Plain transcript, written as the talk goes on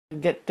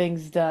get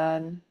things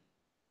done.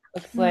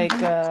 Looks like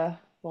Mhm.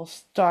 we'll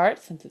start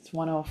since it's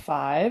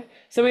 1:05.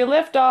 So we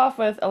lift off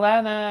with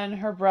Alanna and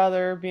her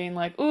brother being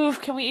like,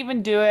 "Oof, can we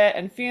even do it?"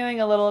 and feeling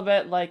a little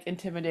bit like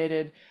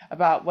intimidated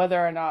about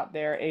whether or not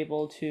they're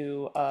able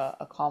to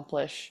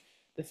accomplish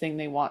the thing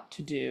they want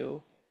to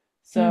do.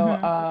 So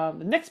Mhm.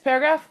 the next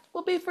paragraph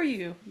will be for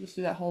you. Just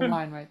do that whole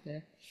line right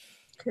there.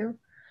 Cool.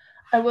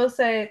 I will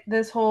say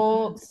this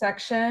whole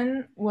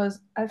section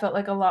I felt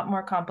like a lot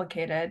more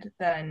complicated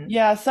than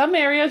Yeah, some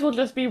areas will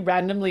just be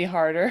randomly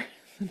harder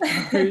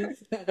than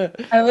others.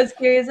 I was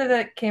curious if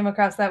it came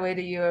across that way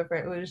to you or if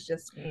it was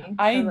just me.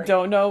 I So like,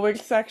 don't know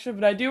which section,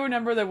 but I do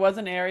remember there was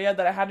an area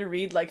that I had to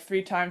read like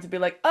 3 times to be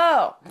like,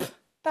 oh,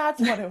 that's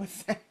what it was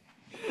saying.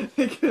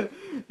 Like,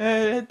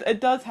 it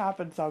does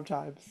happen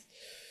sometimes.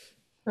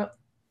 so,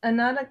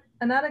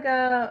 Anata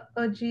ga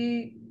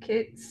oji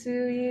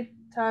ketsui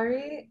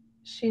tari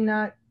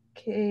shinakeriane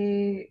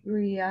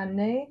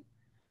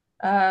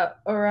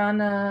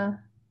orana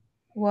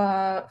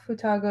wa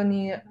futago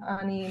ni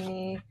ani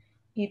ni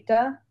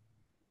ita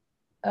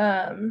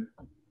um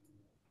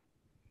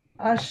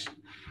ash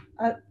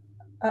a,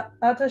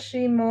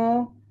 atashi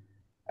mo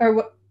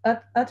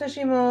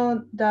atashi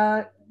mo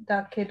da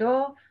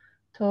kedo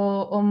to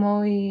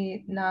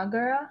omoi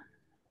nagara.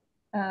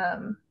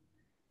 Um,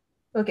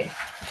 okay.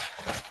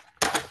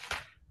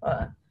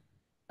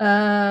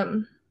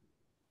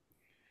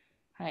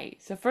 Hi.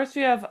 So first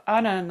we have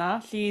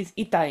Alanna. She's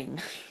itain.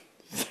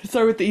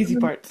 Start with the easy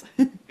parts.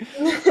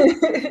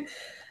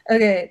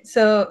 Okay,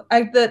 so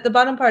the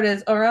bottom part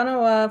is Orana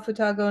wa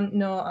futago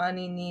no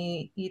ani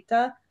ni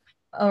ita.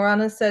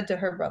 Orana said to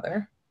her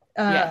brother.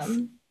 Yes.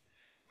 Um,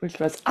 Which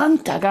was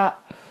anta ga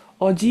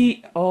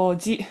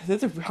oji.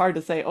 This is hard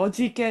to say.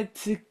 Oji ke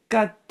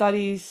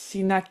tsukattari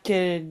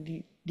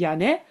shinakeria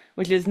ne,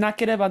 which is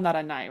nakereba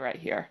naranai right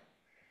here.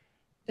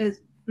 is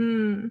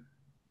not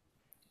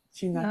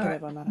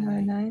Shinakereba not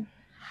naranai. nine.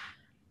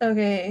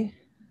 Okay.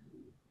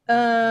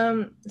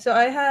 So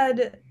I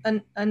had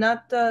an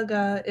anata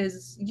ga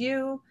is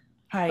you.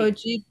 Hi.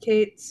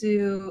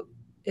 Ojiketsu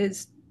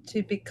is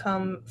to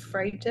become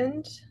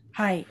frightened.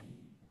 Hi.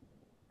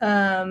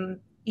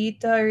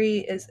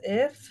 Itari is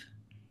if.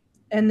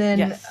 And then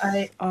Yes.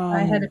 I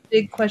had a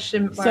big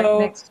question mark So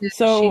next to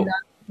so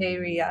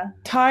Shinakeria.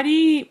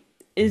 Toddy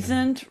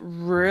isn't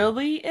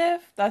really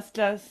if. That's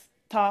just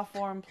ta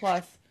form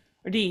plus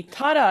or D.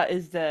 Tada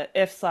is the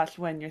if slash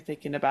when you're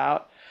thinking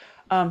about.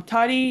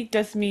 Toddy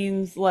just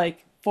means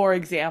like for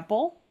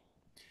example.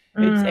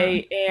 It's Mm,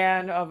 a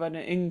and of an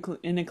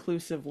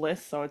inclusive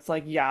list, so it's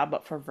like yeah,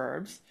 but for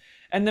verbs.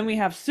 And then we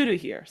have suru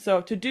here.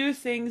 So to do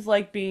things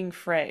like being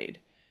afraid.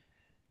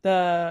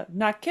 The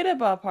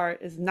nakereba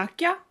part is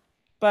nakya,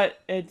 but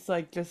it's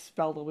like just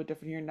spelled a little bit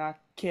different here.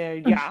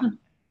 Nakerya,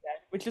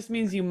 which just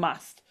means you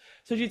must.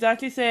 So she's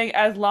actually saying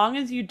as long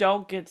as you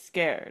don't get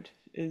scared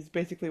is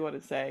basically what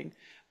it's saying.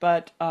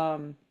 But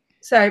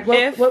Sorry, what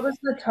if was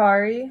the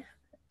Tari?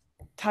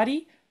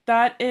 tari,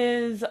 that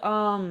is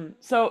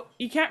so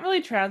you can't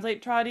really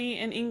translate tari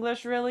in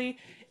English really.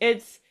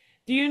 It's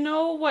do you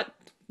know what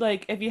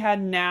like if you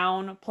had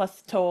noun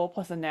plus to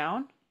plus a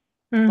noun?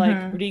 Like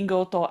Mm-hmm.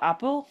 ringo to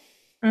apple?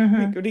 Like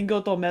Mm-hmm.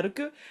 ringo to milk,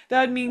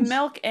 that would mean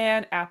milk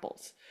and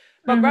apples.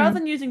 But rather Mm-hmm.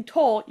 than using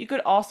to, you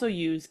could also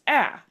use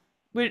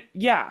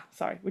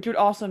which would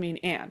also mean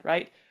and,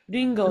 right?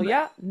 Ringo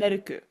ya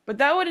milk. But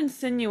that would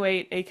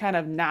insinuate a kind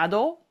of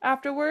nado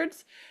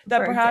afterwards, that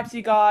For perhaps you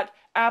example. got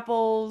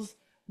apples,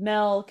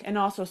 milk, and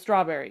also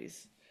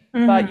strawberries.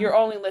 But Mm-hmm. you're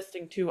only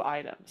listing 2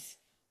 items.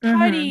 Mm-hmm.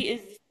 Tidy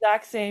is the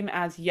exact same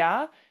as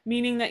ya,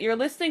 meaning that you're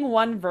listing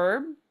one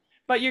verb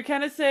but you're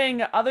kind of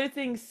saying other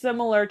things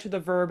similar to the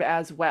verb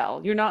as well.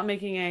 You're not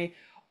making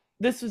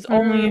this is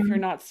only if you're Mm-hmm.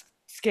 not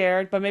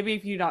scared, but maybe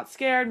if you're not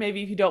scared,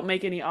 maybe if you don't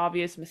make any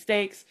obvious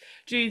mistakes.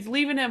 She's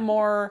leaving it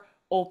more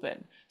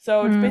open.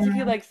 So it's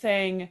basically Mm-hmm. like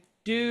saying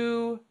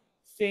do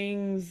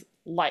things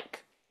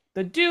like.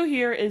 The do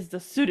here is the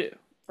suru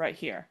right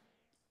here.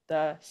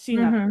 The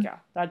Mm-hmm. shinakya.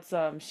 That's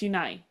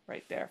shinai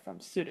right there from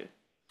suru.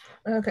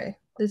 Okay,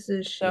 this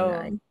is So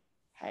Shinai.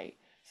 hey,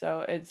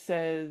 so it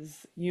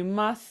says you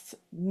must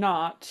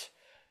not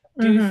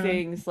do Mm-hmm.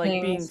 things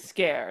like being Things.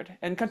 scared.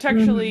 And Mm-hmm.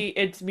 contextually,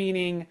 it's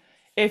meaning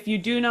if you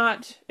do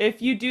not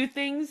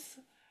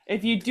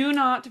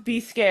be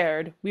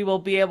scared, we will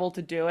be able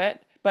to do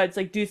it. But it's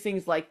like do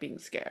things like being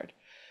scared.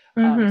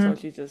 So Mm-hmm.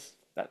 she's just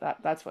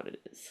that's what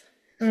it is.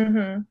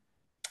 Mm-hmm.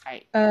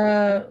 Right.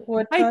 Hi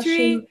Watashi.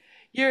 Tree,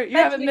 you haven't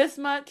Actually, missed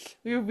much.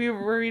 We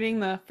were reading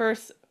the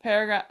first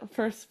paragraph,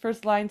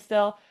 first line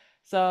still.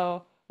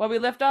 So while we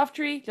left off,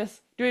 Tree,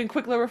 just doing a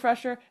quick little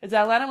refresher, is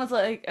that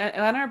Alanna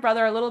and her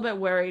brother are a little bit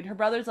worried. Her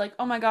brother's like,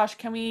 oh my gosh,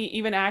 can we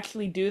even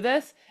actually do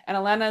this? And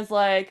Alanna's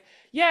like,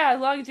 yeah, as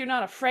long as you're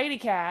not a fraidy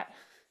cat,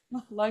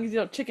 as long as you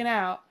don't chicken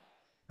out.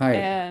 はい。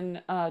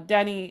And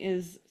Danny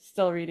is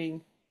still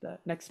reading the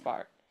next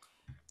part.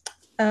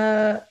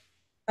 uh,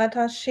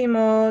 Atashi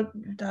mo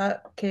da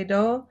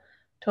kedo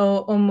to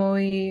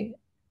omoi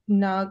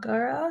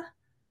nagara.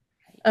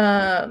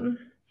 Um,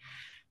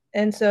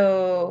 and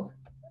so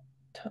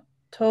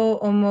to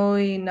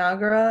omoi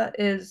nagara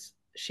is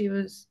she,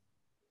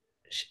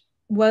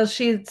 well,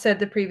 she said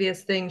the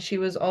previous thing. She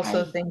was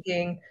also Hi.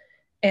 thinking,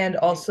 and Hi.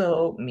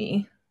 also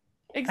me.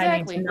 I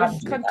need to Exactly. not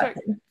Which do that.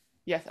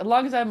 yes, as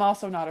long as I'm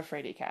also not a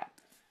fraidy cat.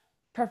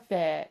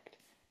 Perfect.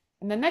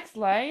 And the next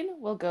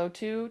line will go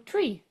to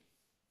tree.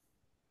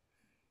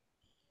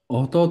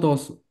 弟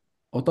す、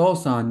お父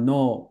さん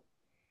の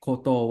こ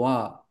と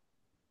は、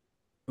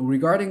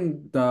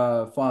regarding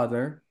the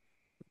father,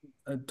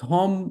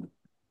 Tom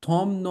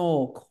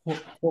の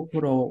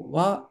心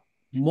は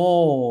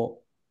も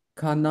う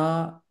彼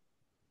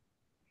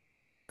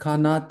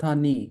方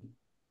に、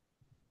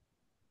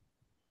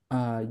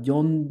あ、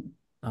よん、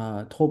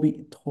あ、と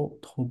飛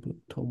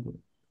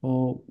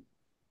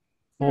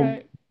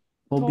Right.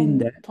 飛ん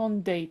で、飛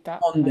んでいた。は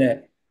い。飛ん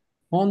で、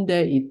飛ん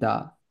でい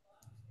た、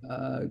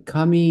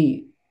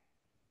神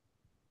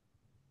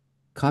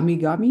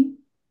々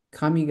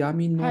神々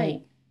の、は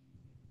い。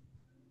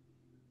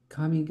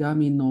神々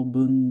の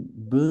分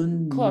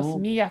Close.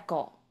 の、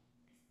都。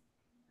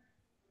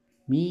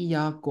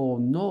都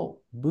の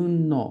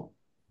分の、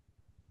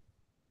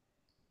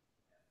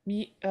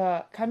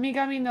神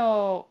々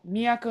の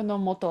都の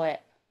もと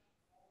へ。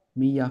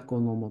都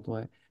のもと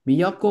へ。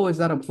都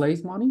is that a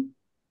place, Monty?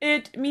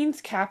 It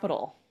means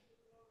capital.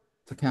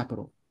 It's a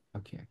capital.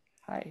 Okay.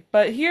 Hi.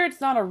 But here it's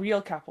not a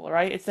real capital,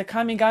 right? It's the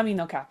Kamigami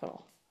no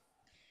capital.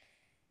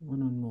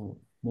 の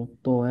も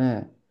と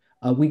へ。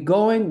We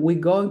going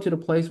to the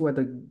place where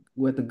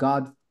the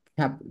gods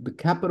the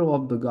capital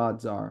of the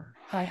gods are.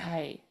 Hi,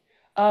 hi.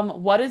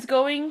 What is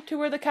going to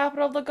where the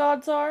capital of the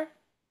gods are?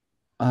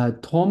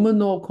 トム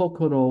の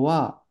心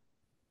は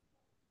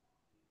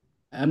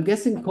I'm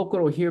guessing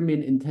kokoro here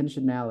mean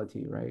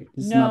intentionality, right?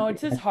 This is No, not the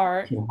it's his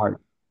heart. actual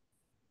heart.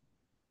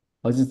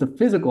 Oh, it's just the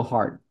physical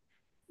heart.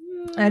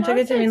 I took I'd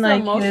it say to mean it's the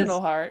like his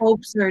emotional heart.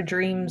 hopes or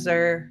dreams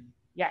or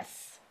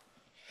Yes.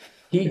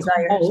 He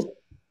desires. hope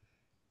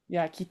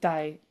Yeah,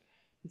 kitai.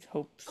 His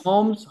hopes.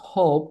 Tom's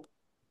hope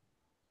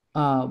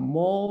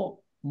mo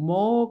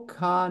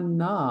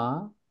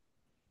kana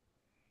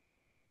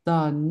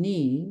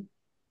ni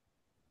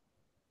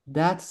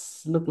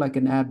that's look like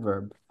an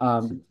adverb.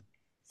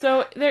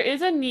 So there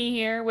is a ni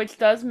here, which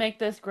does make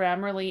this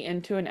grammarly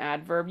into an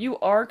adverb. You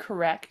are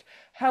correct.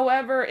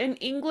 However, in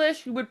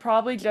English, you would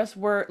probably just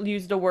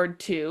use the word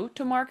to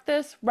mark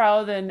this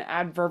rather than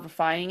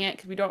adverbifying it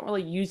because we don't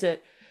really use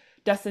it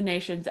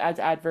destinations as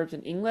adverbs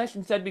in English.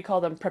 Instead, we call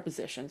them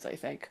prepositions, I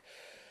think.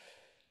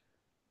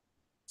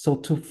 So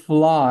to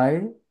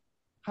fly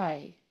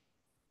Hi.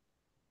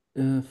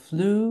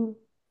 flew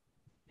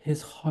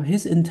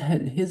his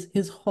intent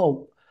his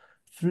hope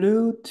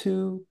flew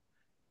to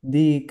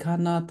the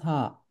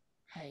kanata.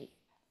 Hi.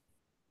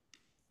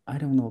 I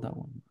don't know that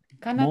one.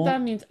 Kanata Mo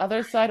means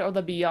other side or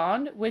the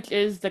beyond, which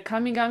is the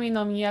Kamigami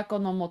no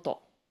Miyako no Moto.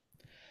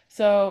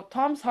 So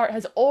Tom's heart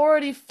has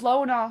already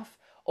flown off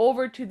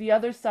over to the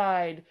other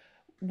side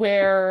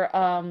where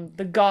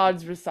the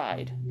gods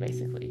reside,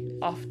 basically,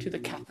 off to the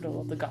capital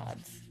of the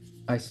gods.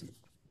 I see.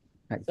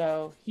 I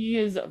So he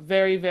is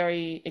very,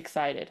 very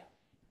excited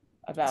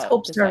His about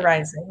hopes this are idea.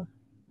 rising.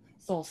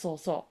 So.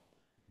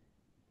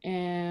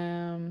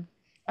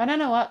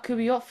 Alanna wa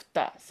kubi o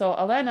futta. So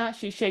Alanna,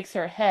 she shakes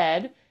her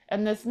head.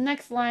 And this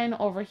next line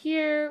over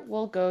here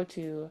will go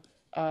to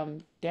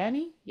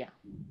Danny. Yeah.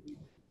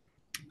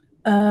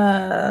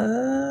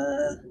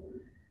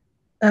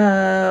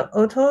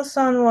 お父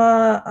さん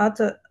は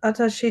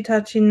私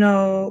たち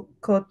の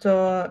こ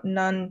と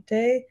なん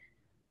て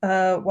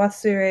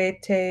忘れ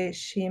て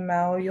し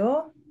まう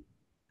よ。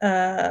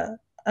あ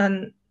あ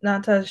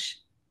なた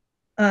し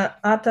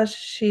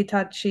私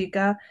たち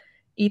が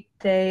い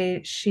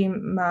てし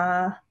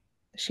ま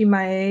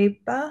え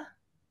ば、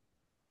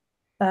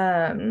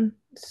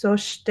そ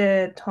し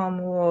てト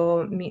ム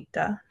を見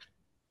た。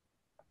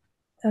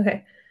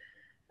Okay.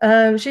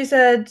 She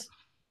said,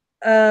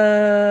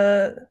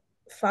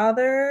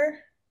 Father,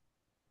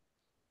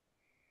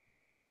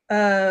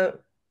 uh,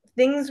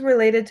 things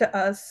related to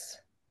us,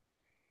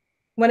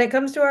 when it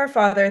comes to our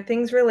father,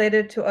 things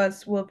related to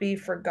us will be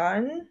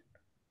forgotten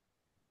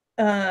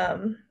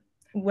um,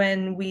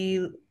 when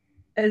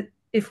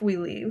if we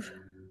leave.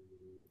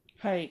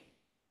 はい。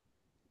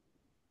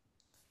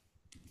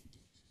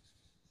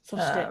そ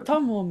して、Um, ト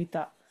ムを見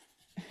た。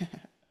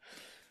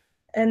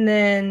and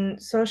then,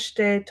 そし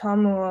てト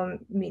ムを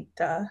見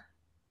た.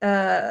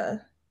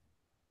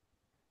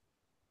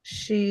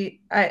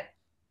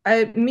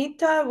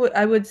 Mita,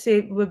 I would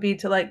say would be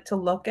to like to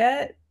look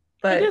at, It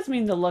but does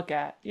mean to look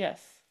at,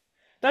 yes.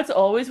 That's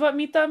always what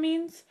mita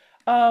means.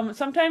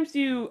 Sometimes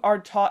you are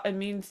taught it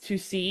means to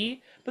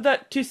see, but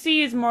that to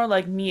see is more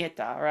like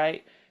mieta,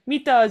 right?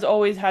 Mita is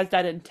always has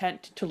that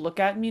intent to look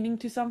at meaning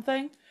to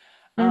something.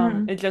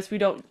 mhm. It's just we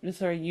don't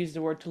necessarily use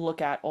the word to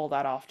look at all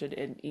that often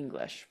in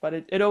English, but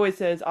it always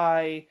says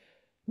I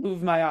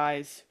move my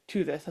eyes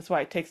to this. That's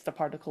why it takes the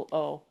particle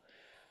o.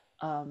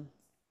 Um,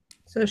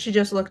 So she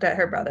just looked at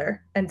her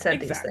brother and said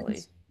these exactly.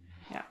 things.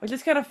 Yeah, which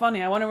is kind of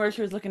funny. I wonder where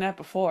she was looking at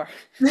before.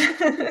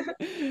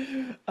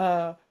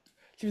 uh,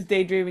 she was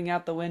daydreaming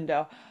out the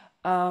window.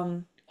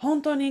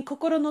 本当に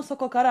心の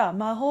底から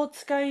魔法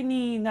使い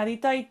になり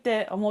たいっ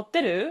て思っ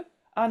てる？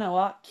アナ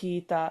は聞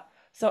いた。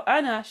So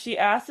Anna, she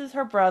asks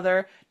her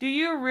brother, do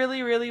you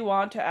really, really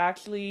want to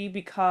actually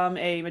become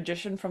a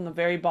magician from the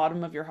very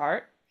bottom of your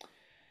heart?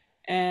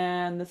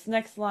 And this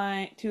next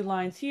line, two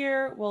lines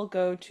here, will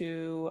go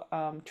to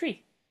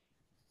tree.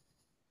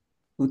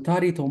 二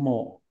人と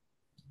も、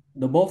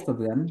the both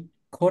of them,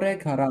 これ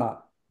か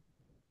ら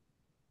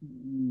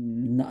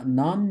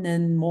何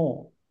年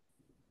も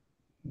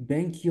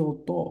勉強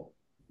と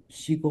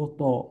仕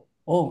事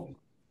を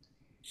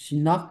し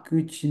な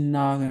くち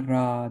な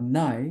ら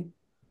ない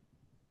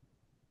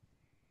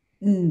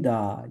ん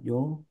だ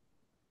よ。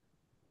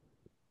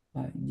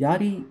や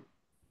り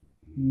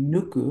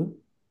抜く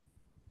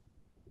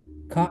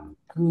覚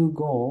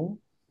悟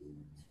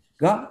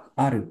が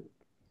ある。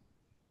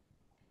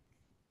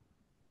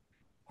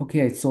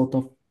Okay, so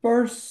the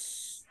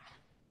first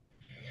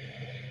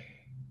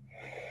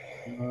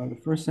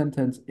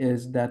sentence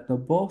is that the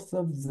both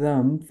of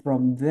them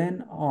from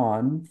then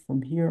on,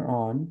 from here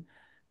on,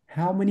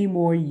 how many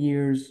more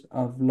years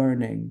of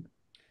learning?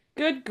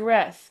 Good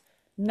guess.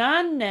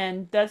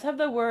 Nannen does have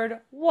the word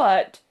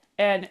what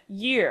and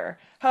year.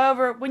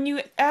 However, when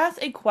you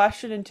ask a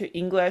question into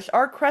English,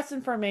 our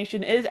question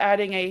formation is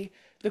adding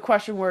the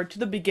question word to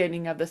the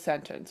beginning of the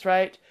sentence,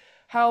 right?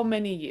 How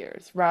many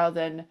years rather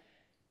than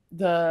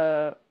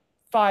the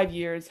 5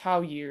 years,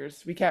 how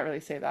years. We can't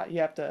really say that.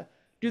 You have to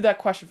do that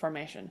question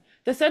formation.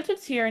 The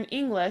sentence here in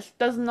English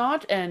does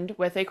not end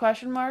with a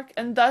question mark,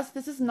 and thus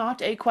this is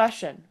not a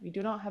question. We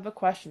do not have a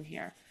question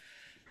here.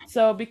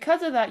 So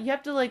because of that, you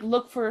have to like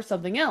look for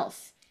something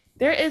else.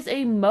 There is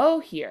a mo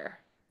here.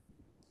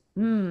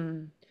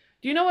 Hmm.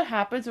 Do you know what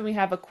happens when we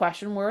have a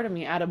question word and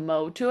we add a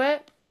mo to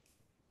it?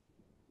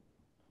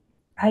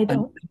 I A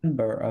don't.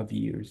 number of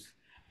years.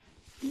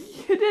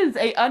 It is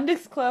a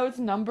undisclosed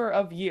number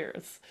of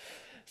years.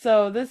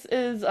 So this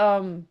is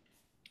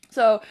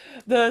so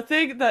the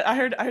thing that I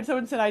heard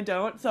someone said I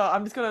don't, so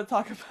I'm just gonna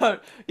talk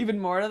about even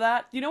more of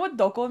that. Do you know what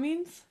doko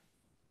means?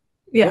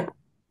 Yeah. Look,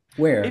 If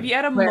you where?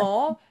 add a Where?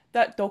 mo,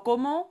 that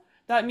dokomo,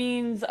 that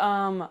means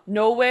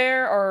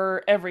nowhere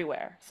or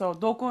everywhere. So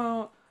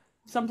doko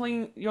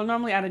something you'll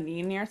normally add a ni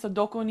in there. So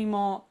doko ni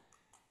mo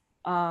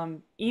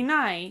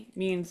inai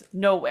means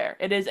nowhere.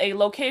 It is a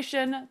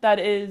location that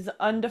is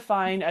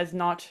undefined as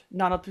not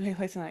a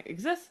place that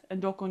exists,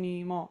 and doko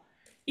ni mo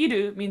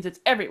iru means it's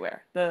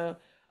everywhere. The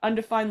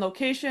undefined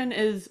location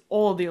is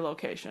all the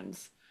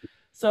locations.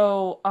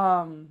 So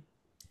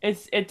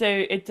it's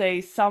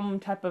a some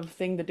type of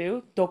thing to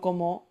do.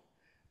 Dokomo.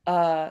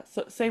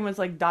 So same as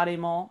like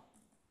daremo.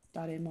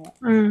 Daremo.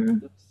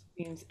 Mm. Oops.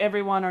 Means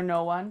everyone or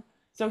no one.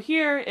 So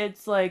here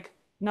it's like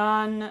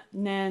nan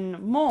nen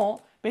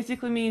mo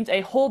basically means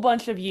a whole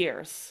bunch of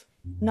years.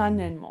 Nan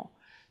nen mo.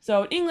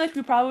 So in English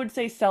we probably would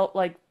say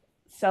like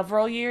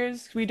several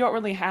years. We don't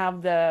really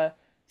have the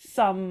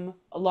some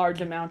a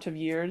large amount of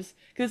years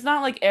because it's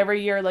not like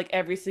every year, like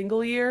every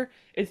single year.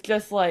 It's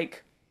just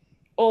like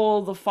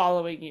all the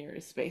following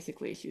years,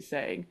 basically, she's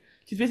saying.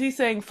 She's basically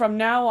saying from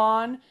now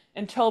on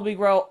until we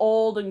grow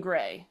old and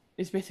gray,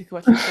 is basically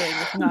what she's saying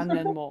with nan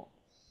nen mo.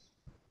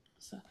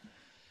 So,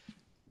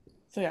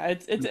 so yeah,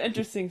 it's an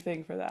interesting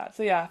thing for that.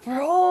 So yeah, for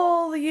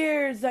all the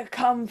years that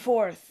come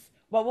forth,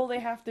 what will they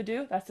have to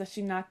do? That's the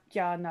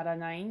shinakya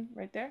naranain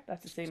right there.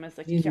 That's the same as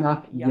the kya ya. しな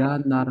きゃ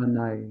なら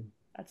ないんだよ。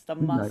That's the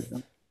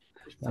must.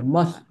 So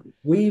Must,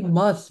 we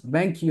must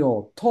勉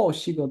強と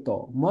仕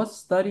事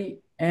must study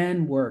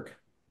and work.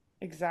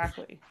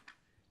 exactly.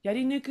 や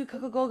り抜く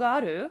覚悟が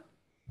ある？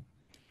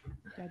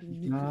やり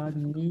抜く。や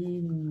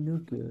り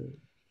抜く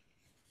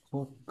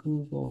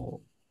国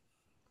語。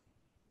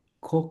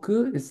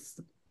Koku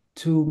is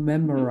to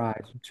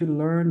memorize. To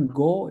learn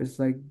go is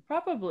like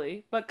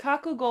Probably, but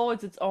kakugo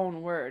is its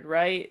own word,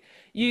 right?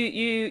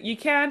 You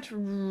can't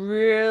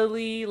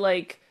really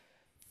like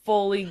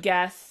fully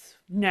guess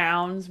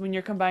nouns when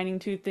you're combining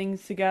two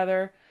things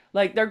together.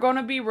 Like they're going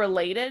to be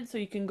related, so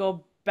you can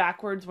go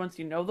backwards once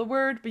you know the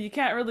word, but you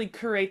can't really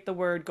create the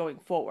word going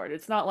forward.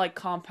 It's not like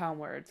compound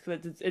words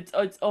because it's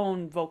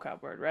own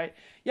vocab word, right?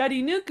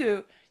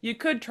 Yarinuku, you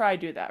could try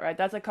do that, right?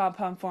 That's a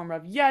compound form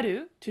of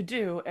yaru, to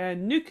do,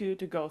 and nuku,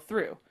 to go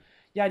through.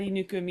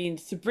 Yarinuku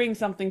means to bring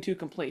something to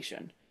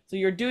completion. So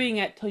you're doing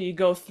it till you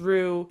go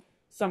through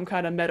some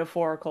kind of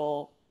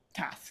metaphorical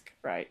task,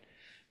 right?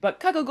 But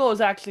kakugo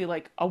is actually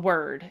like a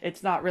word.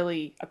 It's not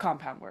really a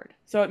compound word.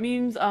 So it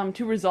means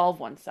to resolve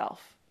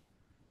oneself.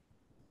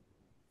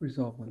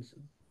 resolve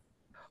oneself.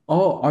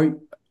 Oh,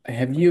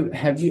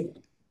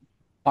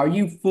 are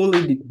you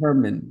fully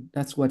determined?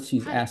 That's what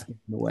she's Hi. asking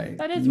in a way.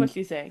 That is what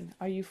she's saying.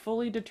 Are you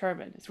fully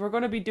determined? So we're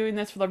going to be doing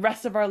this for the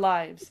rest of our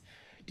lives.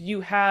 Do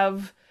you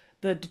have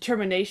the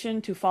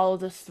determination to follow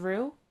this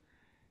through?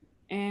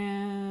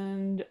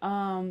 And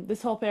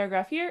this whole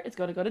paragraph here is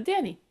going to go to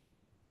Danny.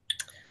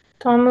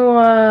 トム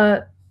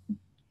は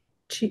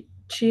中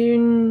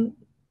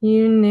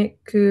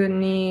肉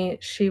に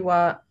シ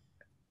ワ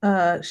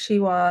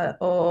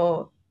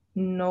を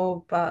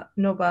伸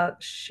ば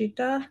し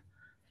た。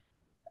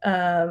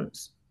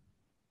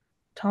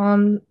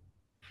Tom,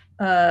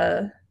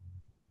 uh,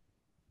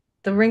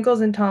 the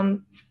wrinkles in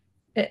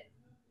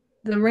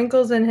the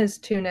wrinkles in his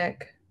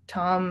tunic,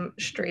 Tom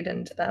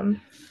straightened them.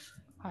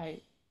 は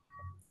い。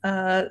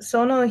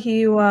その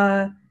日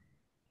は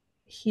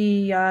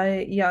冷や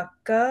や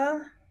か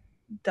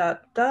だ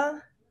っ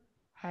た。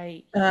は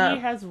い。He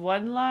Uh, has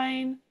one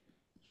line,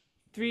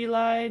 3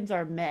 lines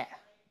are meh.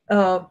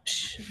 oh,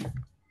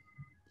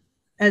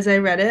 as I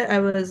read it, I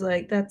was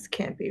like, that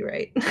can't be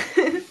right.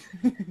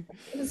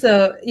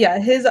 So yeah,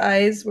 his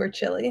eyes were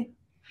chilly.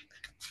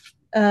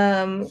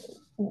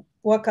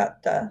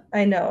 Wakata,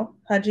 I know.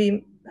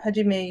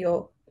 Hajime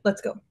yo.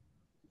 Let's go.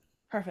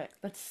 Perfect.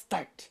 Let's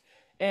start.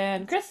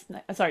 And Chris,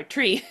 sorry,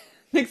 Tree.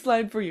 Next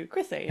line for you.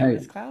 Chris A. は on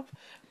this い。cloud.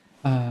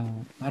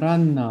 アラ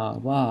ンナ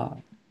は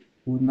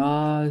う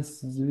な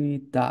ず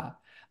いた。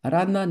ア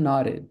ランナ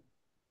nodded.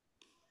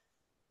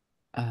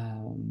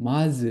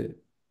 まず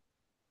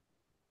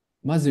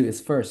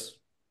is first.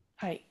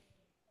 はい。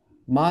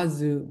ま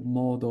ず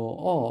モード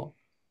を、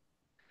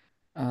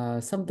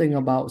something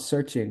about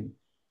searching.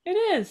 It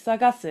is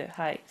探す。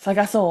はい。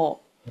探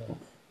そ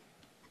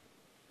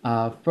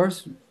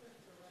First,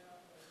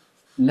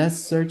 let's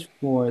search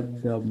for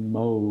the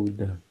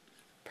mode. う。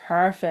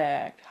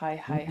Perfect. はい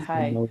は What い is the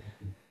はい。 mode?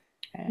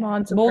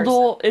 Maud's a person.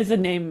 Moldal is a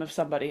name of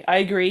somebody. I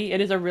agree. It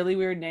is a really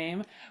weird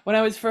name. When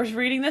I was first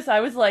reading this, I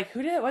was like,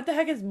 what the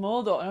heck is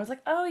Moldal? And I was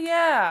like, oh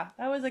yeah,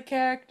 that was a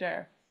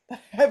character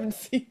that I haven't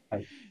seen.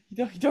 Right.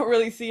 You don't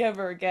really see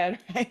ever again,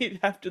 right?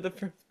 After the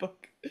first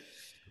book.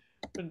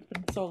 Been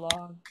so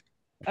long.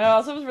 I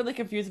also was really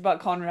confused about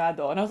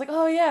Conrado, and I was like,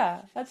 oh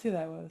yeah, that's who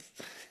that was.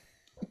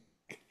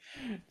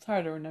 It's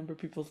hard to remember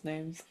people's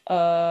names.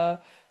 So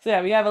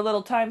yeah, we have a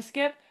little time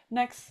skip.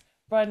 Next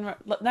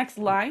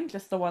line,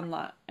 just the one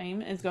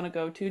line, is gonna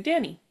go to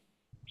Danny.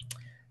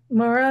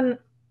 Mura,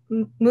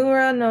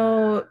 Mura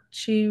no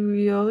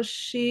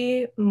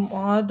Chiryoshi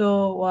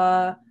Mado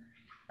wa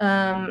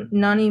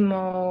nani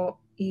mo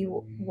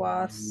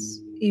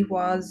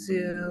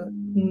iwazu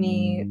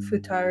ni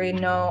futari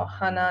no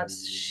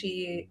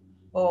hanashi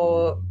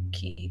o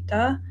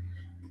kita.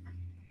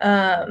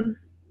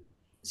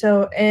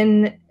 So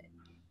in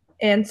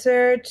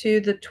answer to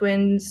the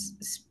twins'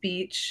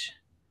 speech,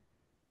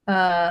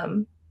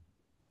 the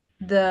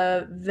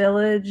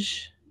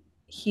village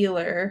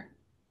healer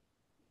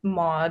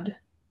Maud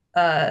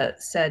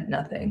said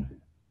nothing.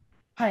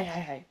 はいは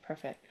いはい、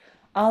perfect.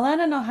 アラ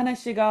ナの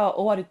話が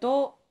終わる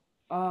と、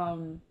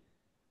浮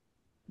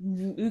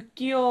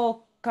き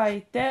を書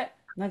いて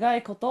長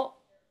いこと、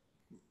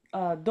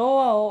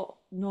ドア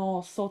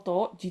の外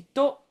をじっ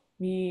と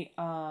見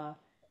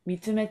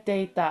つめ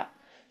ていた。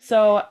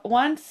So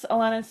once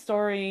Alana's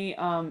story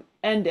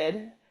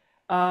ended,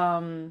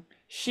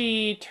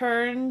 she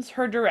turns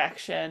her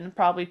direction,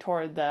 probably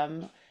toward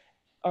them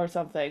or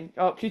something.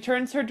 Oh, she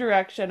turns her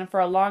direction, and for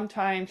a long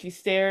time she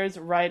stares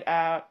right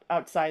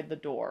outside the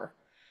door.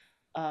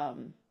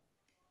 Um,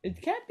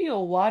 it can't be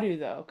Owadu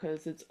though,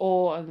 because it's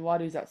O and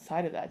Wadu's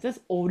outside of that. Is this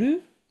Oru?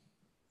 Is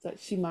that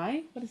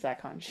Shimai? What is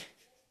that kanji?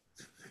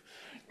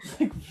 It's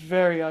like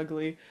very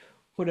ugly,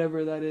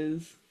 whatever that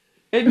is.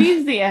 It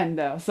means the end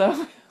though,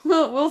 so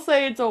we'll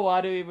say it's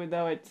Owadu, even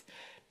though it's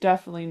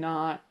definitely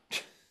not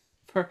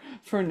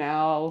for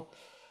now.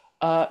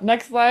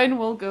 Next line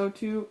we'll go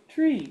to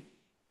Tree.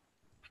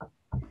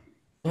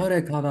 そ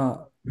れか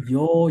ら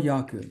よう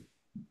やく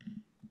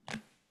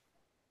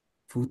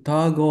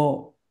双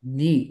子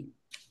に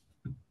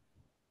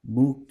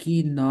向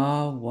き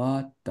直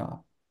っ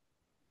た。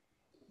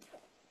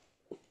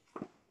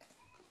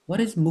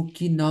What is 向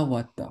き直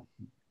った?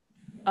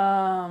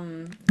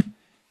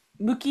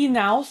 Muki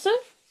naosu?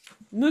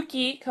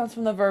 Muki comes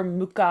from the verb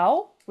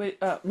mukao.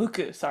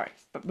 Muku, sorry.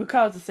 But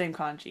mukao is the same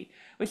kanji,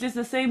 which is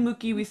the same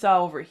muki we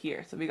saw over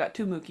here. So we got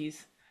two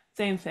mukis.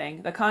 Same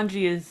thing. The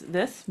kanji is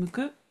this,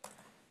 muku,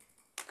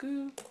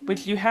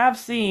 which you have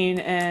seen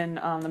in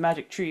the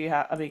magic tree.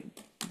 I mean,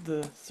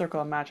 the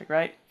circle of magic,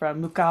 right?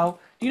 From mukao.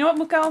 Do you know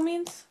what mukao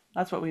means?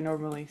 That's what we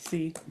normally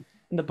see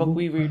in the book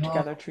we read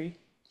together, tree.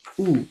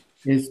 Ooh,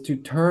 is to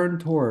turn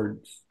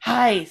towards.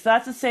 Hi, so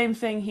that's the same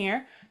thing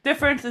here.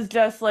 Difference is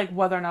just like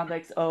whether or not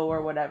it's O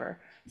or whatever.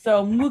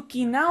 So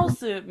muki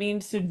naosu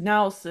means to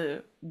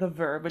naosu, the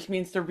verb, which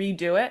means to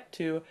redo it,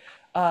 to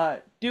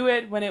do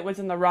it when it was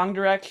in the wrong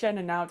direction,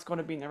 and now it's going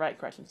to be in the right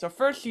direction. So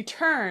first she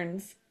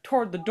turns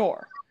toward the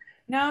door.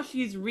 Now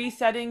she's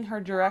resetting her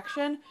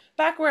direction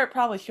back where it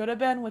probably should have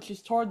been, which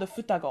is toward the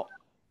futago.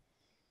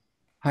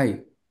 Hi.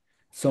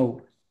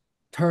 So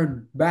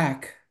turn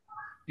back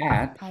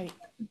at Hi.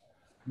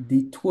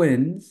 the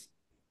twins.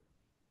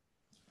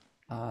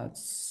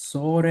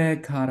 それ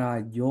から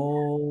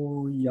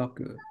ようや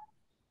く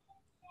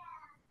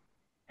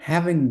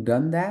having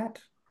done that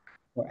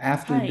or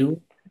after Hi.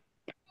 doing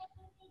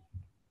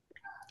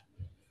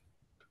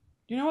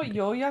Do you know what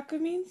yoyaku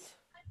means?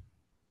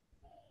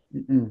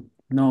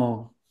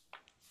 no.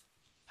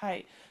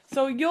 Hi.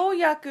 So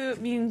yoyaku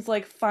means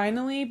like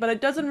finally, but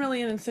it doesn't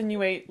really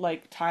insinuate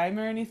like time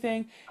or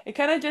anything. It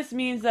kind of just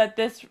means that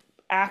this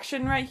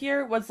action right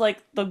here was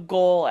like the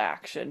goal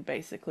action,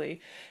 basically.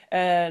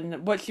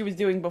 And what she was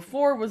doing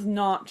before was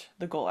not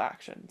the goal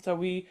action.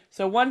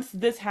 So once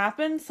this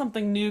happens,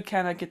 something new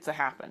kind of gets to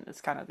happen.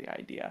 It's kind of the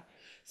idea.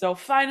 So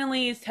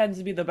finally tends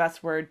to be the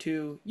best word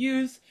to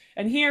use.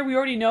 And here we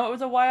already know it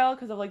was a while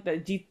because of like the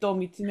jitto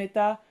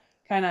mitsumeta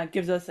kind of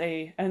gives us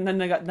a, and then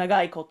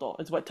nagai koto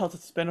is what tells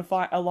us it's been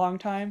a long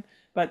time.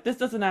 But this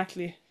doesn't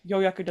actually,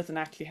 yoyaku doesn't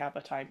actually have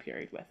a time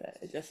period with it.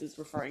 It just is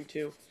referring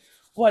to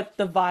what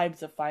the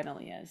vibes of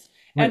finally is.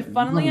 Wait, And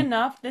funnily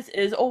enough, this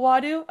is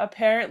owadu.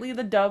 Apparently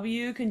the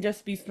W can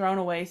just be thrown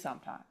away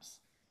sometimes.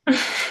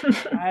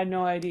 I had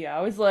no idea.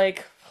 I was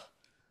like,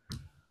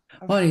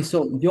 Honey,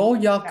 so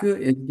yoyaku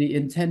is the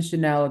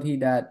intentionality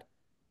that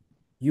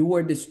you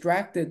were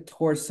distracted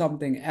towards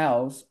something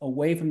else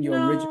away from your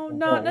no, original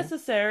not goal.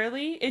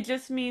 necessarily. It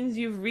just means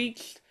you've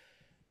reached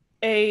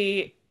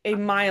a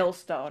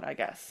milestone, I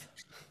guess.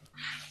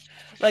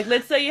 Like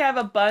let's say you have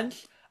a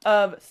bunch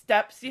of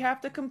steps you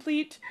have to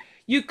complete.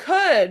 You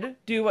could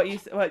do what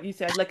you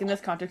said, like in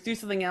this context, do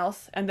something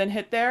else and then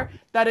hit there.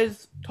 That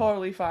is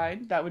totally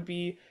fine. That would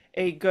be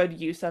a good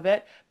use of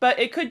it. But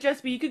it could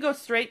just be you could go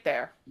straight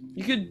there.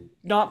 You could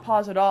not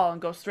pause at all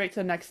and go straight to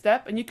the next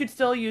step, and you could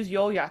still use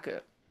yoyaku.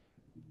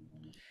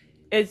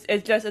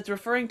 It's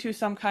referring to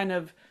some kind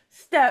of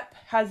step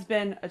has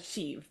been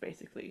achieved,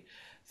 basically,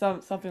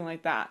 something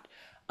like that.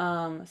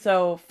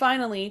 So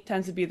finally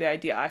tends to be the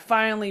idea. I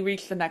finally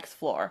reached the next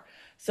floor.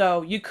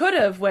 So you could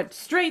have went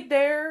straight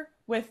there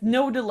with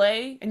no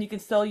delay, and you can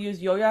still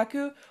use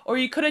yoyaku, or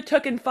you could have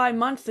taken 5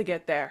 months to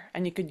get there,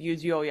 and you could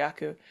use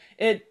yoyaku.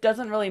 It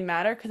doesn't really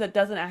matter because it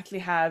doesn't actually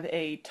have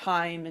a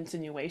time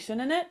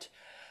insinuation in it.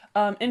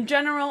 In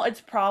general,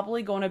 it's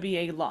probably going to be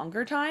a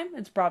longer time.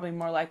 It's probably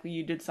more likely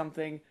you did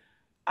something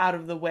out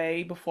of the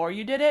way before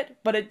you did it,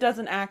 but it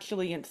doesn't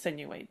actually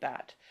insinuate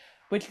that.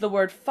 Which the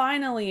word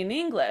finally in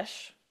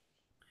English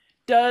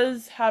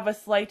does have a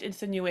slight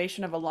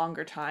insinuation of a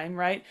longer time,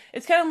 right?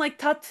 It's kind of like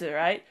tatsu,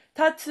 right?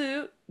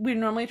 Tatsu, we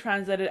normally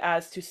translate it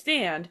as to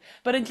stand,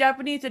 but in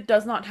Japanese it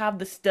does not have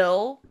the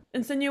still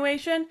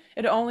insinuation.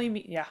 It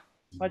only yeah.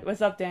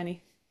 What's up,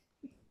 Danny?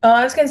 Oh,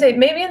 I was gonna say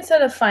maybe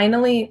instead of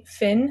finally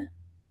fin,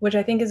 which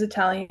I think is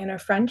Italian or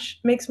French,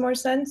 makes more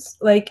sense.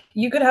 Like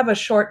you could have a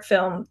short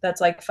film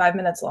that's like 5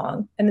 minutes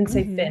long and then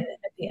say Mm-hmm. fin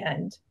at the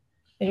end.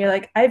 And you're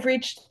like, I've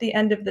reached the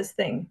end of this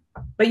thing.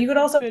 But you could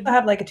also Good.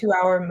 have like a 2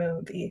 hour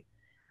movie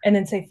and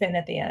then say fin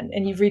at the end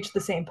and you've reached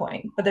the same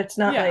point. But it's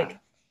not Yeah. like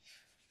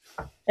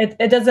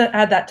it doesn't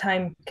add that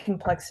time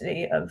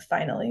complexity of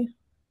finally.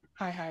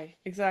 Hi.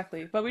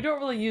 Exactly. But we don't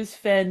really use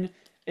fin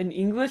in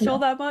English all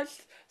No. that much.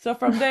 So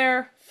from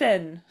there,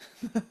 fin.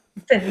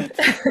 Fin.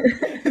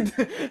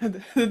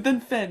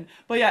 Then fin.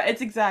 But yeah,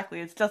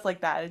 it's just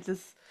like that.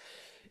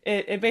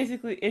 It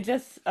basically it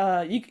just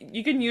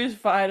you can use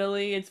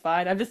finally, it's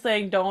fine. I'm just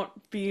saying don't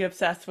be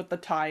obsessed with the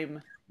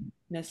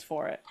timeness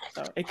for it.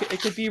 So it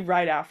could be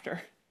right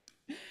after.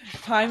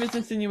 Time is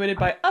insinuated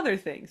by other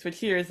things, which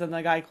here is the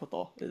nagai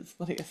koto is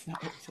letting us know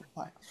it's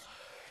why.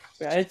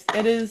 Yeah,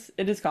 it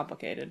is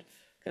complicated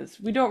because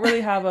we don't really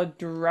have a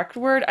direct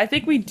word. I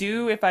think we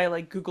do if I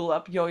like Google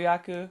up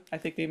yoyaku. I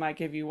think they might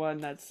give you one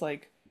that's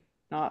like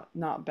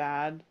not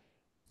bad.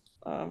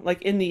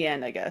 Like in the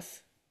end, I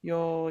guess.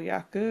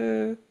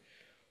 Yoyaku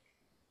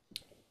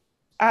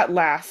at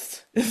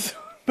last.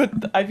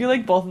 But I feel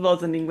like both of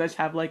those in English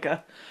have like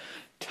a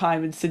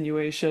time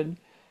insinuation.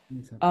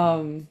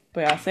 But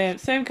yeah,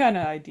 same kind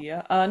of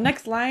idea.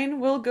 Next line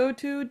will go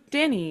to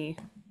Danny.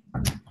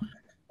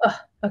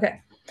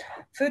 Okay.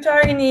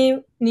 Futari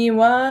ni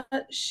wa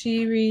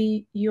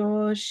shiri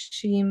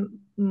yoshi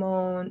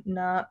mo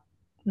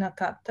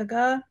nakatta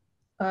ga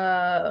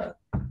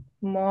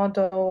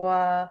modo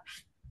wa.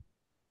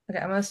 Okay,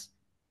 I'm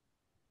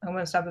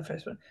gonna stop the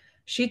first one.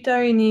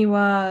 Shitari ni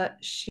wa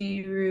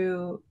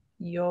shiru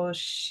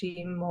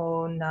yoshi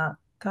mo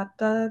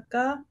nakatta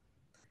ga.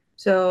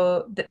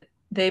 So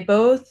they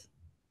both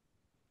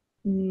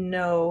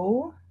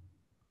know.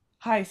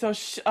 Hi, so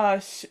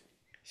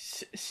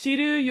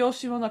Shiru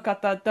Yoshimo no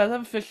kata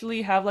doesn't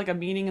officially have like a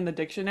meaning in the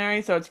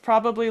dictionary, so it's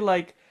probably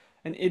like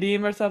an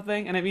idiom or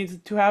something, and it means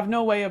to have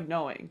no way of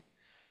knowing.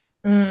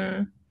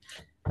 Mm.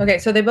 Okay,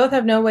 so they both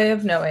have no way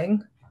of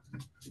knowing.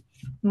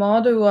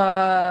 Modu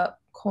wa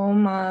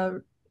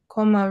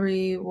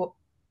komari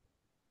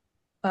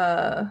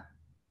uh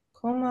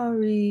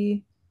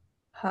komari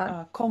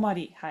hat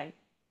Komari, hi.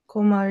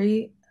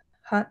 komari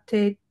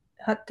hatte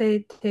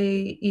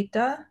te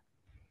ita.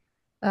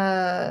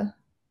 Uh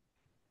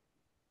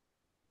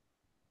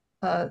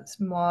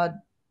Maud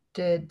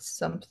did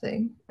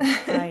something.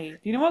 Hi. Do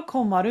you know what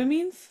komaru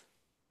means?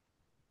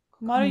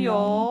 Komaru No.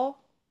 yo.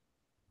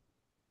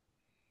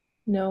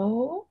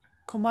 No.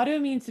 Komaru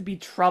means to be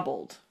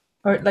troubled.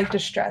 Or like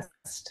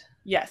distressed.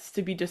 Yes,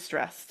 to be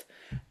distressed.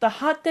 The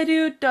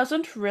hatteru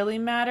doesn't really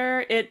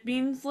matter. It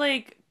means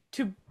like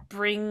to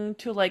bring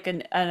to like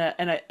an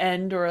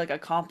end or like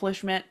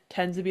accomplishment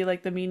tends to be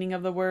like the meaning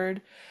of the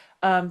word.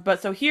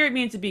 But so here it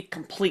means to be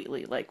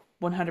completely like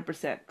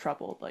 100%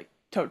 troubled, like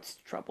totes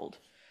troubled.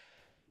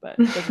 but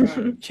it doesn't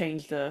really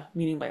change the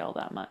meaning by all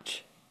that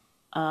much.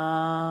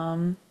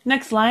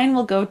 Next line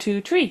we'll go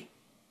to tree.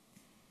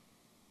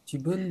 自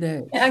分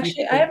で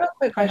Actually, I have a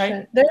quick Hi, hi.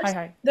 question. Hi,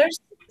 hi. There's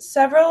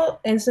several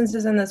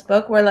instances in this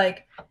book where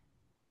like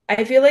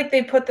I feel like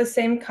they put the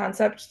same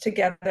concept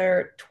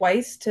together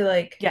twice to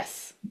like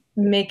Yes.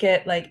 make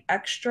it like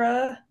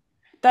extra.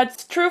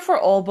 That's true for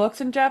all books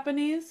in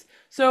Japanese.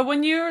 So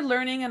when you're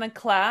learning in a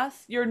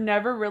class, you're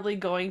never really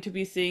going to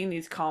be seeing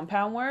these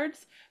compound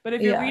words. But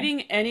if you're Yeah.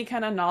 reading any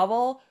kind of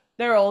novel,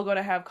 they're all going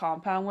to have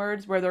compound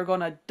words where they're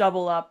going to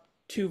double up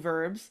two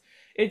verbs.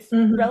 It's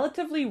Mhm.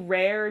 relatively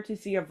rare to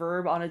see a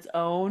verb on its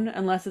own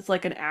unless it's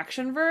like an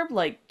action verb,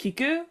 like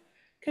kiku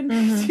can be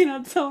Mhm. seen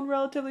on its own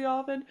relatively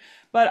often.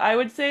 But I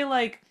would say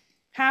like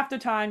half the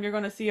time you're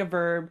going to see a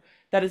verb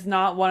that is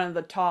not one of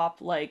the top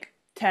like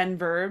 10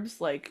 verbs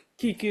like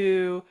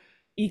kiku,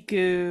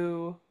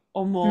 iku, Mhm.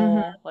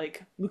 omo,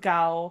 like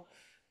mukao,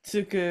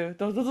 tsuku.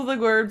 Those are the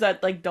verbs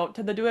that like don't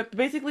tend to do it. But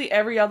basically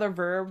every other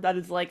verb that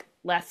is like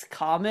less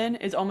common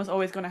is almost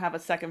always going to have a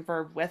second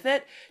verb with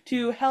it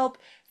to help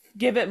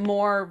give it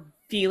more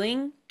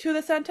feeling to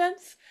the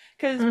sentence.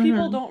 Because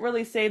people Mhm. don't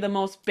really say the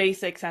most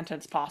basic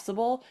sentence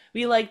possible.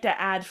 We like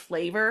to add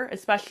flavor,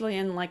 especially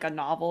in like a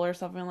novel or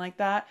something like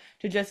that,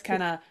 to just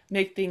kind of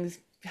make things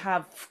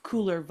have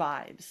cooler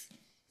vibes.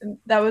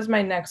 That was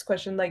my next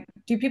question. Like,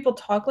 do people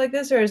talk like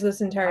this, or is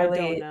this I don't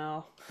entirely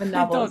know. a I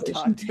don't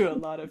talk novelization? to a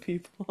lot of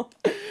people.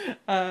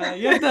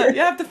 You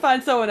have to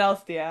find someone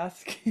else to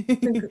ask.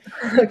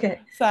 Okay.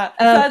 And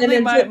Sadly,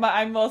 then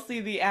I'm mostly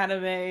the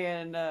anime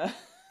and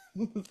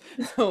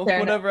so fair enough.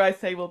 whatever I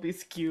say will be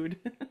skewed.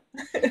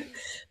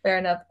 Fair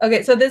enough.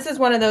 Okay, so this is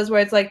one of those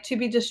where it's like to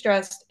be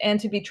distressed and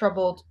to be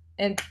troubled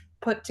and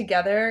put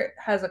together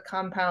has a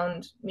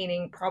compound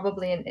meaning,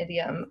 probably an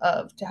idiom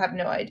of to have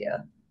no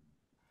idea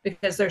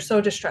because they're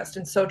so distressed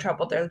and so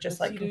troubled, they're just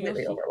like Yoshiru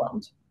completely Yoshi.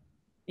 overwhelmed.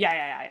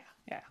 Yeah.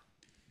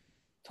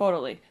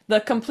 Totally.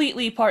 The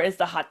completely part is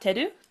the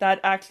hateru. That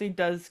actually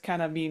does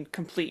kind of mean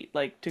complete,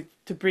 like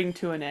to bring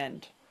to an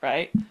end,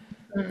 right?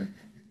 Mm.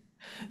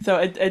 So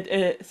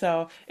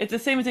it's the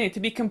same thing. To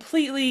be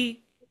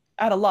completely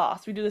at a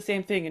loss. We do the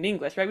same thing in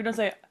English, right? We don't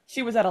say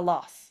she was at a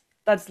loss.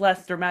 That's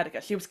less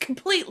dramatic. She was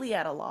completely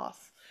at a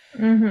loss.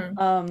 Mm-hmm.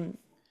 Um,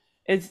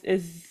 is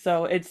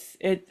so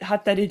it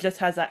hateru just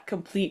has that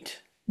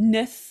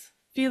completeness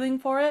feeling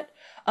for it.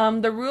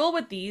 The rule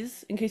with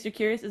these, in case you're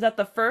curious, is that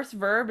the first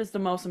verb is the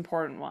most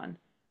important one.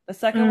 The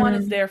second one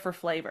is Mm. there for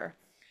flavor.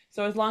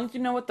 So as long as you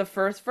know what the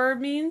first verb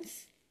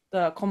means,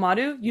 the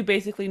komaru, you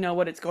basically know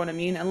what it's going to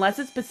mean, unless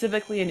it's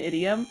specifically an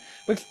idiom,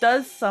 which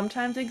does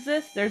sometimes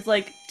exist. There's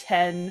like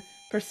 10%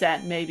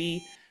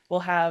 maybe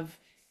will have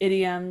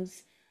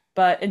idioms.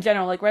 But in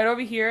general, like right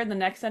over here in the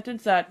next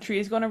sentence that Tree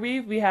is going to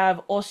read, we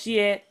have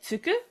oshie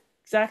tsuku,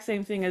 exact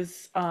same thing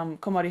as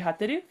komari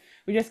hateru.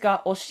 We just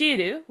got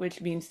oshiru,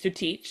 which means to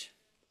teach,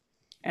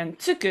 and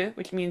tsuku,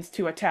 which means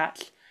to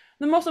attach.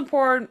 The most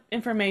important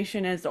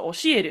information is the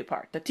oshieru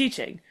part, the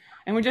teaching.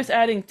 And we're just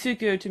adding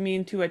tsuku to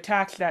mean to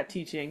attach that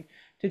teaching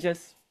to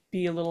just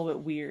be a little bit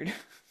weird.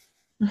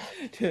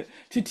 to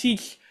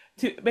teach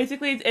to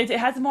basically it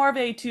has more of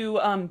a to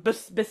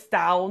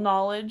bestow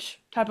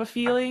knowledge type of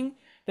feeling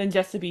than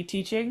just to be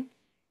teaching.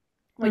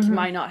 Like you Mm-hmm.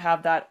 might not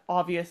have that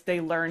obvious they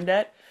learned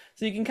it.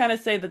 So you can kind of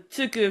say the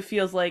tsuku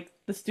feels like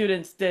the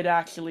students did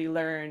actually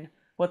learn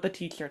what the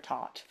teacher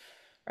taught,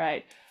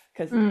 right?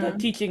 Because the Mm.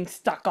 teaching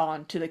stuck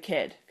on to the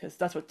kid, because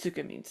that's what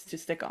tsuku means, to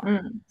stick on.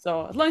 Mm.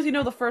 So as long as you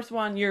know the first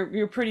one,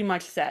 you're pretty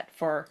much set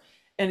for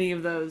any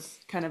of those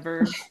kind of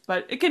verbs.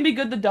 But it can be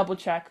good to double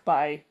check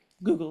by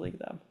Googling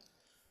them.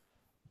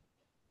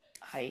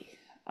 Hi.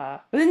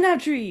 Within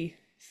that tree.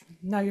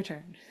 Now your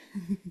turn.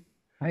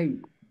 はい。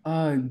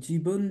自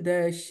分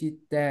で知っ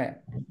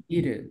て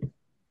いる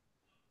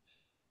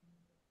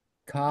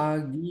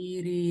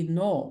限り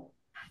の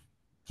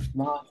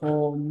魔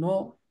法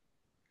の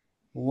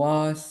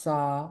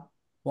技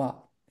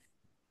は、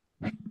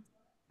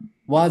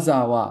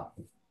技は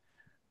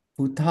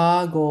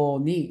双子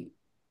に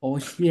教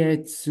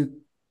え尽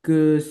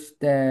くし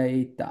て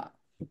いた。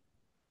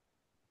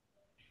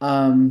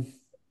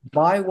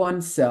By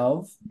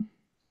oneself,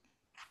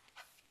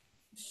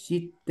 知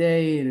っ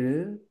てい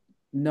る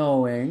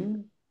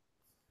knowing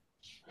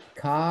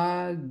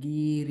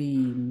限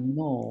り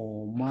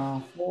の魔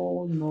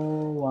法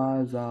の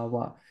技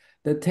は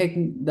the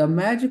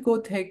magical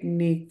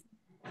technique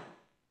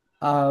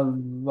of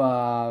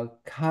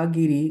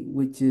kagiri,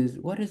 which is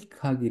what is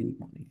kagiri?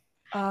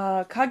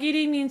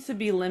 Kagiri means to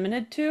be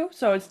limited to,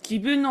 so it's 自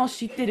分の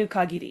知ってる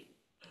限り.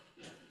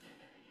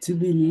 To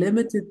be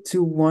limited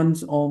to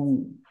one's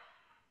own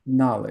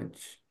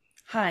knowledge.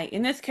 Hi,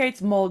 in this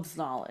case, mode's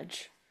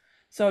knowledge.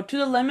 So to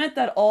the limit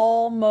that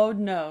all mode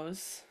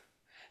knows.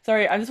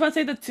 Sorry, I just want to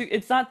say that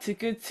it's not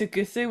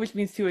tsukusu, which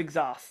means to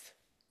exhaust.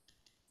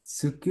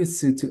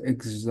 Tsukusu to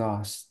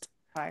exhaust.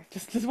 Hi,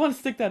 just want to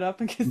stick that up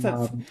in case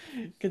that's Um,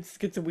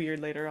 gets weird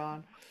later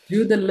on.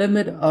 to the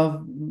limit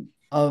of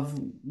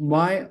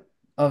my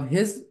of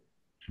his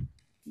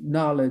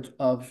knowledge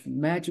of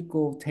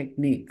magical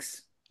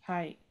techniques.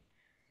 Hi.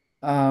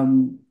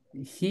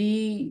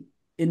 he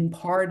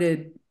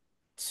imparted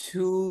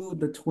to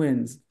the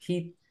twins.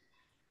 He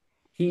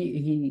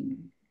he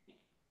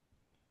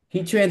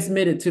he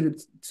transmitted to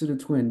the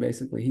twin,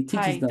 basically. He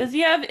teaches Hi. them. Does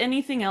he have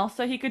anything else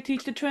that he could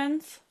teach the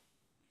twins?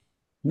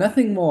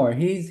 Nothing more.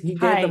 He gave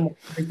them Hi.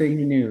 everything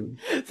he knew.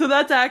 So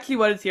that's actually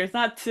what it's here. It's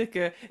not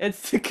tsuku,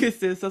 it's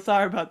tsukusu. So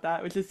sorry about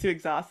that, which is to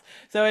exhaust.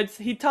 So it's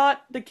he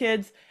taught the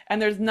kids, and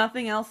there's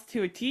nothing else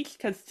to teach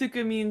because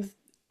tsuku means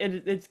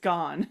it's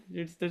gone.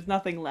 There's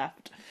nothing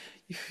left.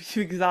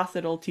 You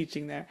exhausted old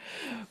teaching there.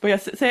 But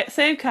yes,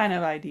 same kind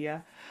of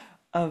idea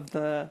of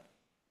the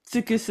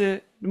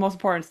tsukusu. The most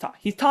important is taught.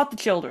 He's taught the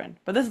children,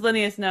 but this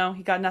lineage no,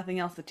 he got nothing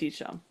else to teach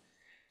them.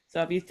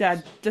 So if he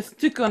said just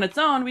tsuku on its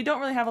own, we don't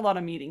really have a lot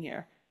of meaning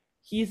here.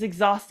 He's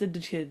exhausted the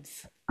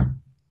kids.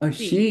 A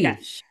She, she,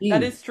 yes,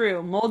 that she. is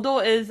true.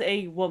 Moldo is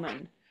a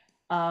woman,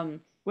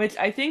 which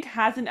I think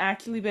hasn't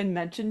actually been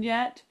mentioned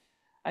yet.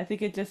 I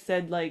think it just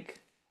said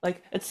like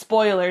it's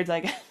spoilers, I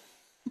guess.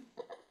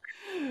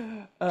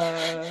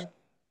 Uh,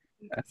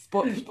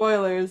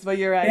 spoilers, but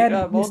you're right. Dad, you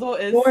Moldo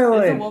spoil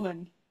is a it.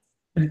 woman.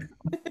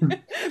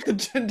 The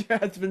gender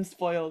has been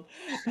spoiled.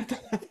 Not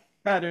that that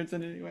matters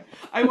in any way.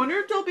 I wonder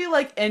if there'll be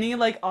like any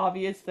like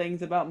obvious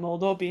things about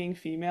Moldo being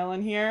female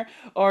in here,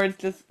 or it's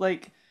just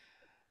like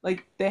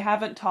they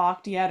haven't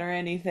talked yet or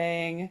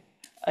anything.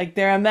 Like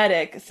they're a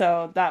medic,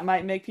 so that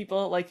might make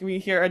people like when you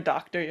hear a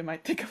doctor, you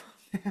might think of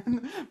a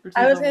man I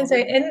versus was a gonna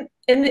say woman.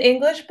 in the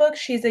English book,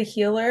 she's a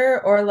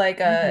healer or like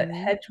a Mm-hmm.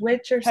 hedge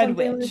witch or Head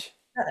something like witch.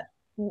 that,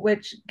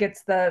 which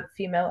gets the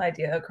female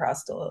idea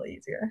across a little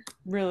easier.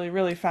 Really,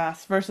 really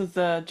fast versus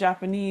the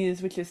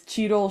Japanese, which is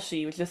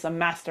Chiroshi, which is a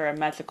master of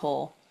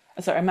magical,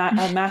 sorry, a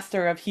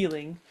master of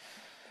healing.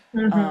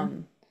 Hmm.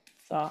 Um,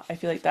 so I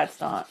feel like that's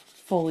not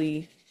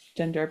fully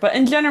gender, but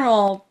in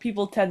general,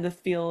 people tend to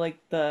feel like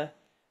the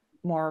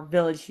more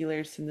village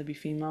healers tend to be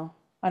female.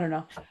 I don't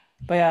know,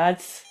 but yeah,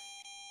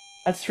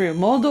 that's true.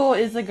 Moldo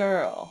is a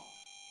girl.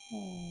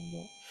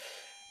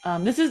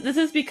 Moldo. This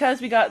is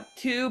because we got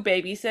two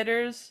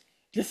babysitters.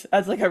 Just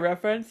as like a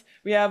reference,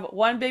 we have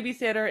one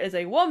babysitter is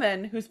a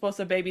woman who's supposed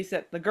to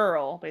babysit the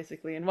girl,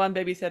 basically, and one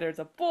babysitter is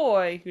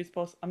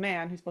a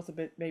man who's supposed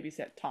to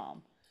babysit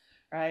Tom,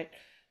 right?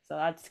 So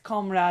that's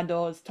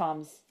Comrado is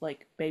Tom's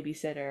like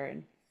babysitter,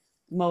 and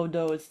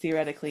Modo is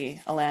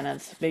theoretically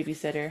Alanna's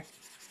babysitter.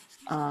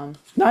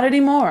 Not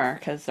anymore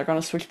because they're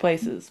gonna switch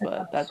places,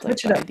 but that's like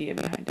Switch it the up. idea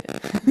behind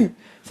it.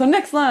 So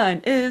next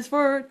line is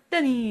for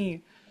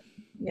Denny.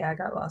 Yeah, I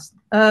got lost.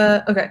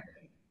 Okay.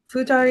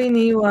 Futari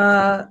ni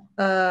wa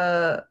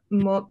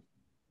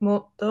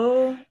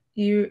motto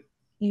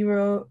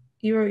iro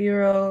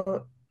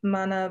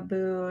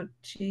manabu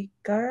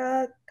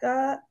chikara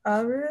ga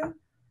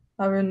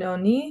aru no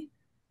ni.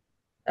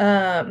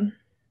 Um,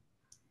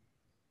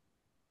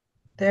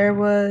 there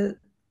was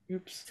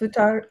Oops.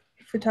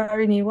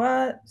 Futari ni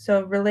wa,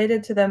 so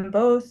related to them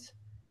both.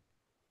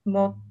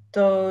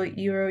 Motto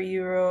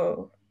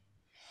iro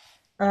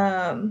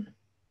um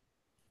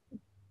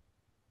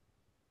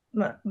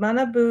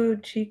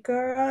Manabu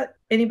Chikara,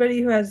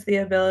 anybody who has the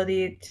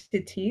ability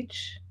to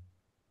teach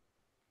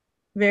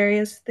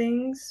various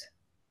things.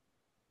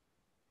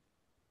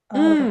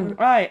 Aru,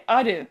 Right,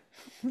 Adu.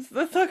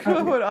 Let's talk about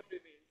Aru. what Adu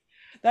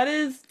means. That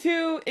is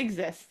to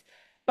exist,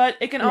 but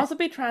it can Yeah. also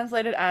be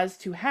translated as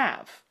to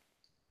have.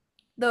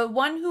 The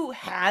one who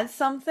has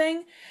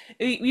something,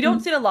 we don't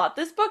Mm. see it a lot.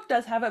 This book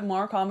does have it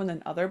more common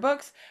than other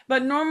books,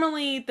 but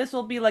normally this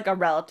will be like a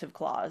relative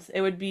clause.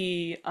 It would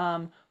be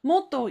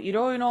motto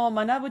iroiro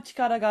manabu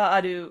chikara ga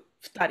aru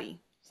futari,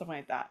 something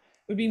like that.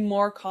 It would be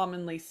more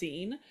commonly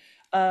seen.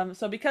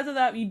 So because of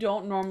that, you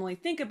don't normally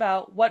think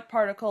about what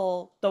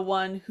particle the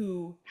one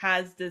who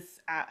has this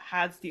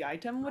has the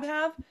item would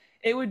have.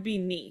 It would be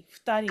ni,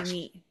 futari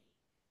ni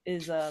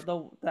is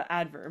the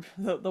adverb,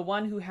 the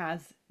one who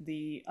has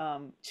the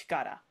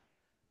chikara.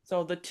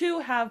 So the two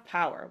have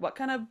power. What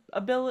kind of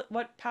ability?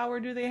 What power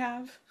do they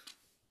have?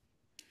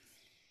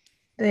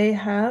 They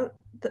have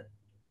the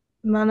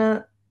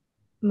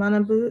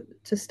manabu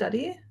to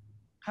study,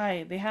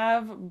 Hi, they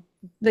have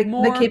the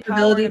more power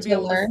capability to be to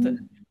able to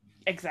learn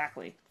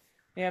exactly.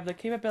 They have the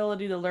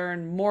capability to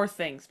learn more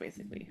things,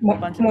 basically, a more,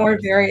 bunch of more other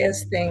stuff.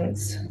 various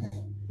things,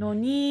 No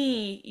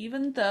ni,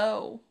 even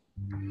though.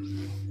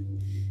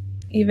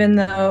 even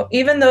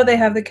though they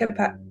have the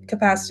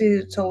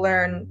capacity to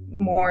learn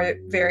more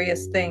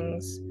various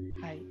things.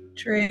 Hi.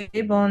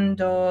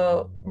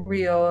 Trebondo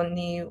Rio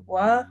ni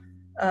wa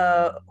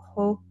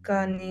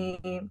hoka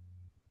ni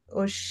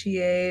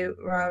Oshie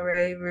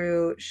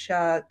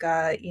Sha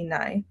ga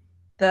Inai.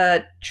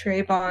 The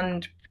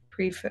Trebond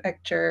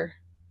prefecture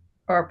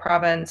or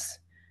province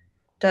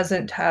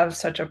doesn't have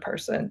such a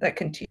person that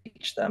can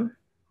teach them.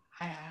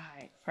 Hi, hi,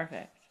 hi.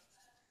 Perfect.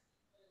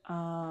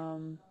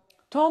 Um,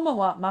 トモ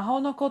は魔法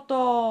のこ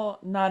と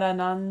なら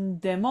何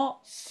でも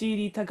知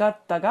りたがっ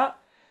たが、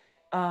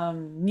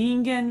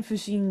人間不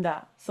信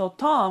だ. So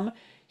Tom,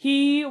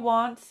 he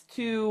wants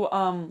to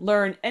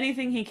learn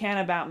anything he can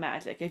about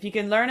magic. If he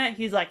can learn it,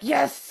 he's like,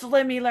 yes,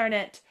 let me learn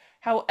it.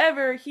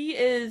 However, he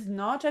is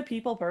not a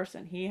people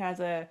person. He has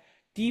a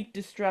deep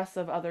distrust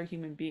of other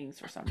human beings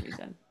for some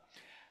reason.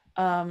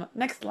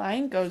 Next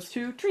line goes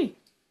to tree.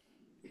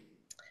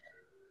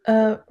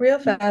 Real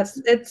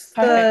fast. It's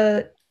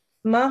the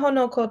Maho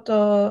no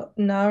koto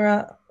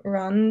narandemo.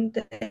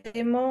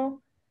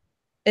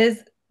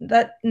 Is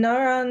that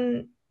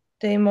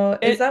narandemo?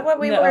 Is that what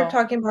we were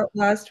talking about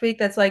last week?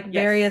 That's like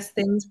various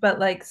things, but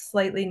like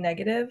slightly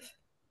negative.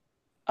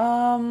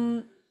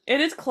 It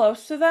is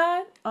close to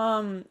that.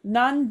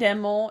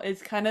 Nandemo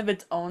is kind of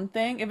its own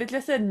thing. If it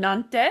just said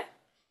nante,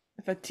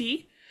 if a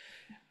T,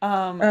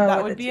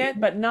 that would be it.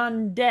 But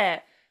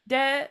nande,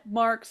 de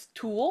marks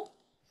tool,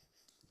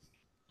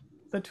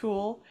 the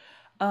tool.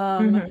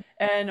 And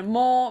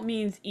mo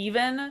means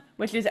even,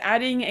 which is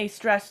adding a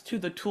stress to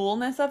the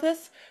toolness of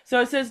this. So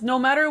it says no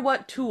matter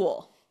what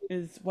tool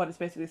is what it's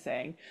basically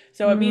saying.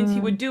 So it means he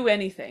would do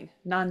anything.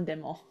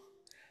 Nandemo.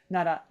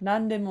 Nara,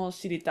 nandemo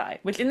shiritai.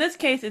 Which in this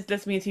case, it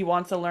just means he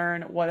wants to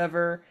learn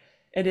whatever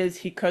it is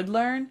he could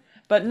learn.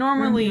 But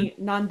normally,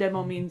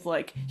 nandemo means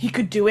like, he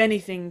could do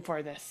anything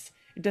for this.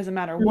 It doesn't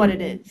matter what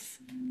it is.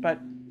 But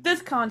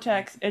this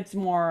context, it's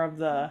more of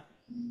the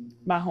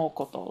maho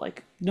koto,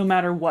 like, no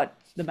matter what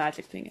the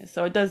magic thing is.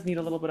 So it does need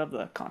a little bit of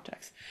the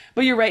context.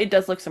 But you're right, it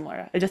does look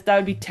similar. That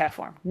would be te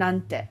form.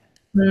 Nante.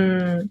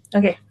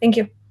 Okay, thank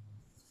you.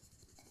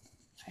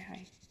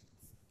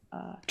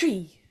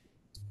 Tree.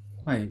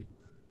 はい。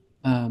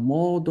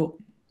モ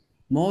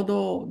ー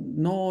ド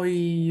の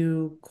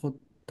言うこ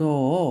と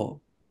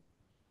を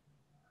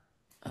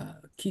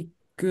聞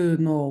く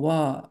の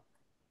は、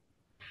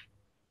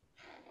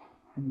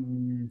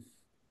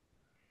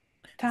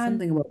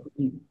something about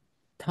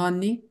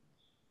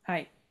は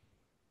い。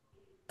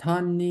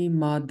単に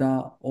ま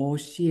だ教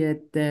え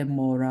て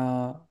も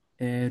ら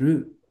え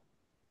る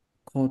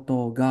こ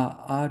と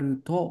がある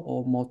と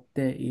思っ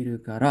ている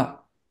か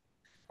ら。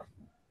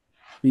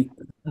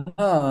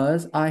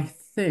Because I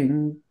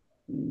think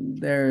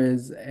there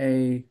is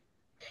a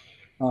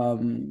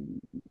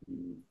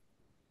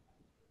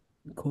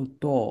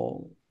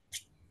koto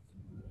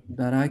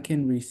that I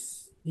can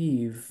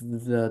receive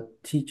the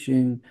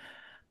teaching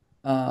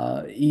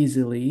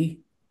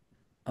easily.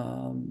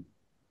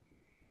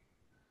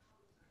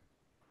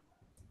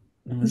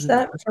 Is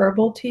that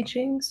verbal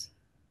teachings?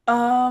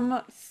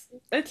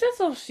 It's just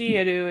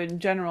Oshieru in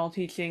general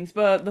teachings,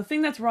 but the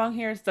thing that's wrong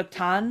here is the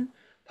tan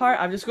part.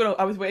 I was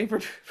waiting for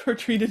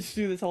Tree to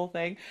do this whole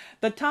thing.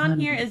 The tan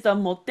here is the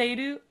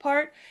moteru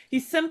part. He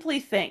simply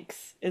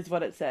thinks, is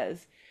what it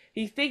says.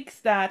 He thinks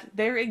that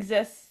there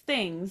exists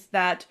things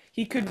that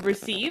he could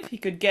receive, he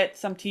could get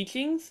some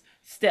teachings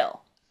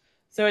still.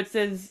 So it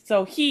says,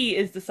 so he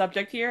is the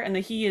subject here, and the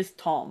he is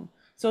Tom.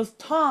 So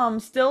Tom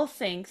still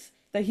thinks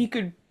that he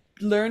could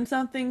learn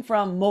something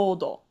from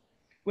Modo,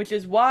 which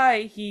is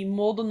why he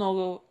Modo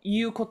no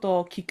iu koto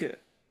o kiku.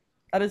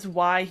 That is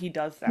why he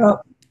does that.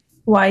 Well,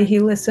 why he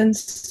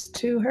listens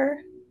to her?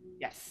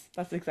 Yes,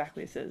 that's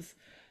exactly what it says.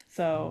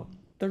 So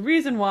the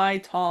reason why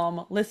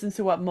Tom listens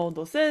to what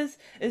Modo says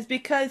is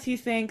because he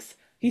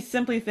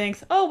simply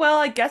thinks, oh, well,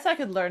 I guess I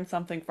could learn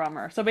something from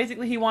her. So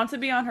basically he wants to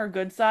be on her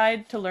good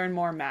side to learn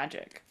more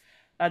magic.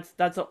 That's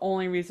the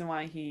only reason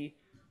why he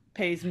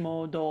pays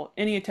Modo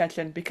any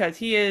attention, because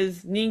he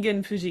is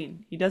Ningen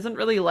Fujin. He doesn't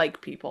really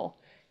like people.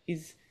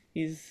 He's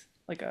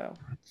like a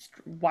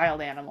wild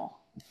animal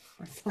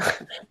or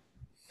something.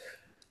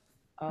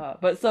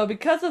 But so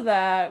because of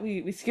that,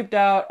 we skipped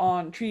out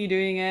on Tree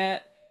doing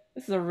it.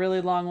 This is a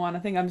really long one. I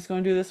think I'm just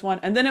going to do this one,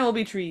 and then it will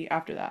be Tree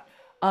after that.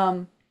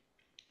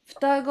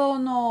 双子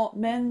の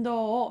面倒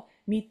を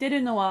見て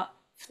るのは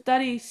2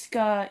人し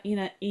かい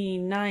な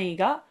い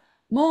が、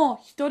もう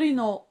1人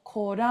の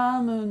コ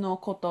ラムの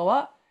こと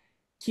は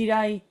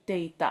嫌いって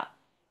いた。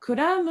コ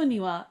ラムに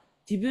は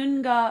自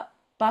分が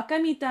バカ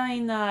みた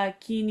いな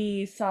気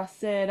にさ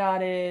せら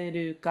れ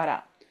るか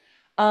ら。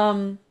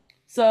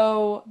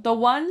So the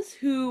ones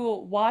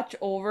who watch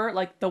over,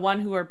 like the one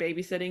who are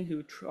babysitting,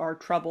 who are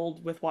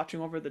troubled with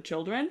watching over the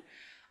children,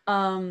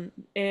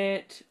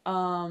 it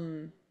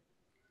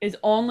is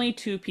only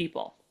two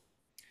people.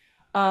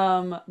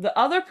 The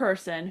other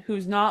person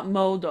who's not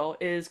Modo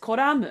is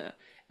Koramu,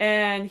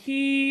 and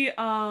he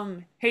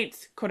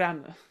hates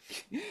Koramu,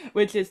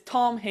 which is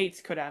Tom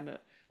hates Koramu,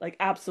 like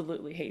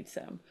absolutely hates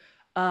him.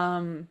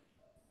 And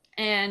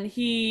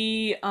the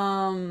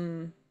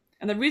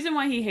reason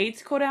why he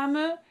hates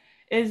Koramu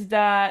is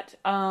that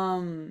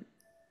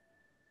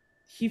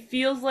he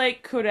feels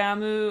like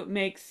Koramu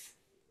makes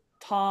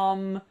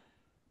Tom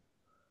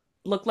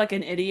look like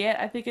an idiot,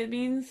 I think it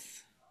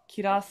means.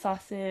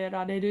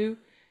 Kirasaserareru.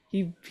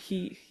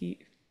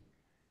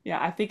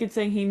 Yeah, I think it's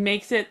saying he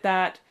makes it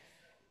that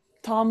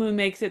Tomu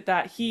makes it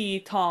that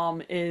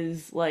Tom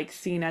is like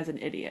seen as an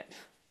idiot,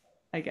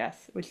 I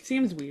guess, which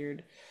seems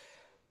weird,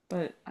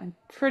 but I'm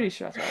pretty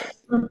sure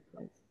that's what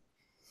it is.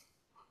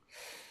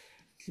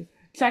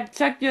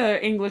 Check your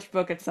English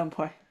book at some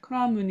point.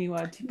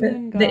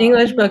 The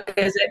English book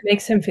is it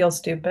makes him feel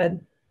stupid.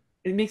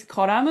 It makes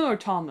Koramu or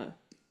Tomu?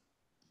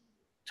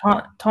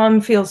 Tom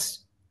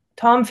feels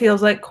Tom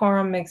feels like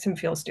Coram makes him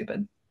feel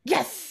stupid.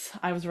 Yes,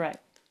 I was right.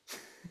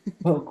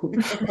 Well,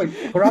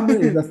 Kuramu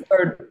is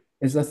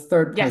a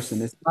third person.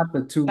 Yes. It's not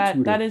the two That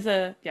tutors. is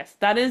a yes,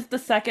 that is the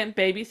second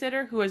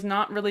babysitter who has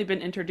not really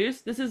been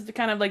introduced. This is the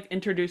kind of like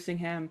introducing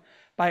him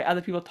by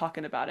other people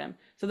talking about him.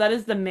 So that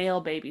is the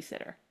male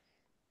babysitter.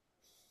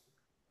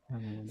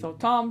 So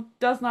Tom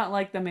does not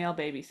like the male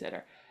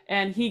babysitter.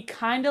 And he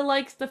kind of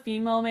likes the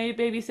female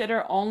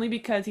babysitter only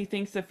because he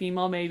thinks the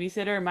female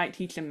babysitter might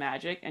teach him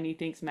magic and he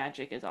thinks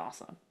magic is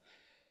awesome.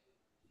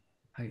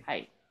 はい。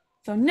Hi.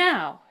 So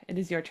now it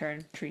is your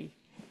turn, Tree.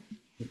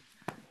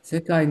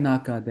 世界の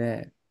中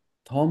で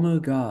トム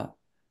が、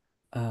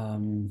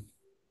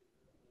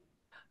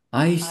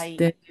愛し Hi.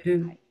 てい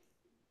る Hi.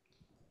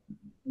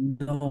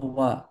 の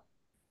は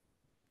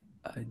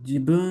自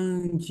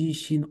分自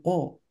身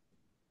を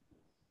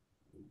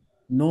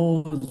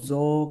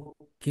除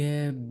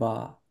け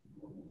ば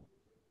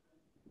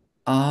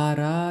ア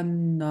ラ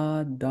ン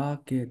ナ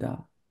だけ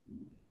だ。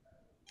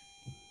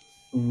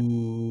う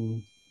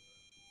ん。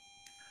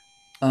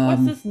What's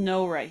Um, this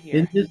no right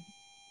in here? this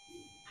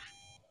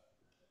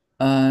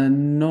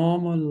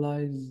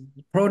normalized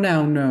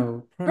pronoun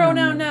no, pronoun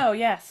Pronoun no. no,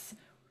 yes.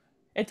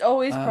 It's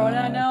always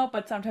pronoun Uh, no,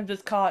 but sometimes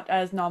it's caught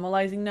as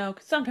normalizing no,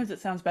 'cause sometimes it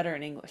sounds better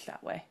in English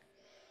that way.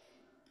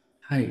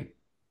 はい。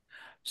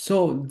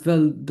So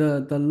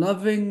the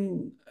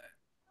loving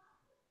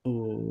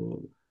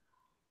oh,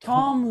 Tom,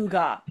 トム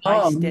が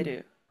愛して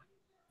る。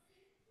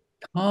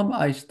 Tom Tom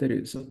愛して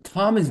る. So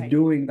Tom is Right.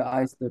 doing the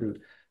愛して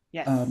る.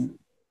 Yes. Um,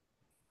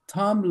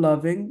 Tom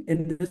loving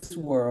in this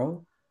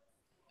world,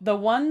 The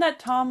one that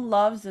Tom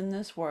loves in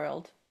this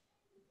world.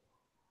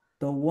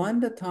 the one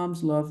that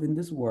Tom's love in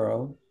this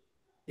world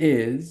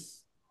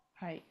is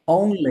はい。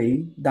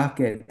 only だ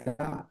け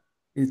だ.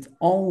 It's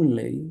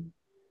only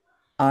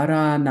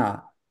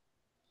Arana,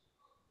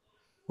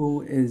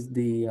 who is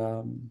the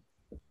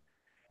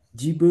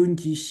自分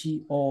自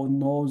身を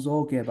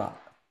除けば.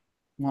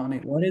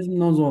 What is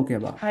除け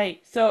ば? は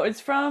い。So it's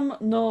from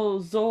no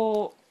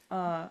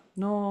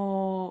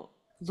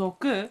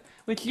zoku,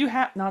 which you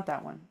have not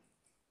that one.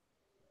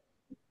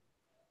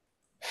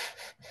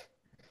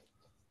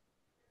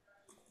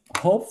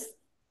 Hope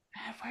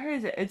Where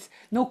is it? It's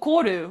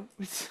nokoru.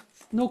 It's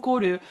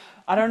nokoru.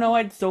 I don't know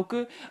why it's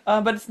zoku,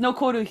 but it's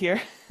nokoru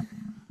here.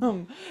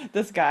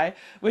 This guy,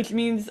 which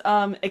means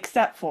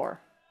except for,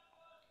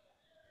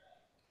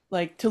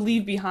 like to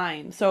leave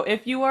behind. So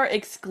if you are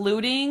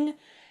excluding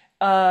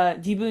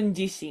jibun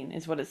jishin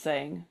is what it's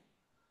saying.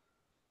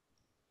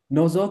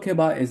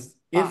 nozokeba is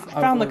Ah, if I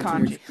I'm found the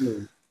going to kanji.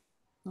 exclude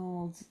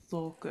No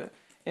zoku.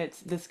 It's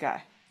this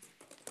guy.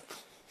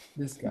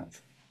 this guy. This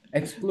is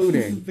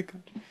Excluding. the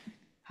kanji.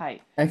 Hi.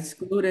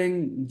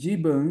 Excluding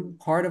jibun,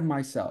 part of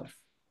myself.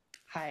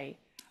 Hi.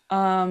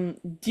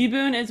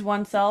 Jibun is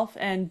oneself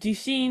and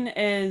jishin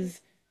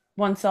is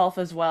oneself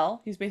as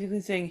well. He's basically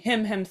saying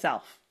him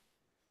himself.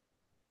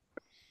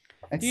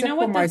 Do you know Except for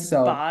what this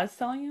myself ba is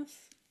telling us?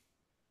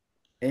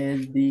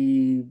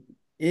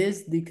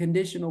 is the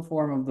conditional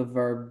form of the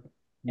verb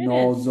It is.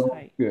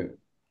 Hi. nozoku.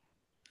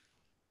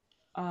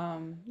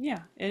 Yeah,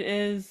 it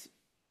is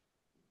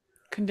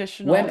When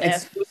conditional if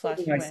excluding slash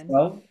when.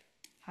 myself,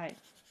 Hi.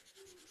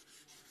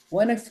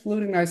 when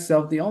excluding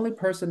myself, the only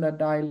person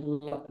that I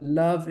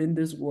love in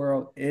this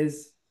world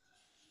is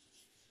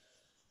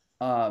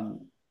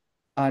um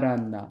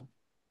Aranna.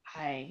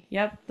 Hi.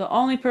 Yep. The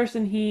only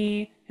person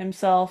he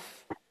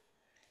himself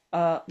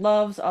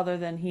loves other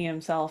than he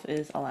himself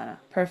is Alanna.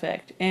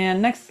 Perfect.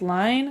 And next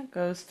line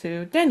goes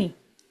to Denny.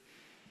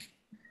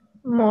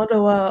 モ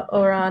ドは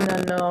オラナ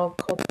の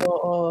こ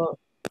と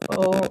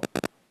を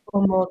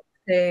思っ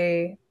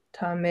て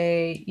た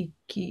め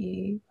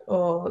息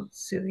を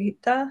つい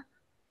た。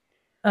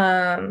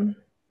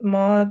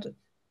Maud,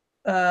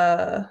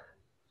 uh,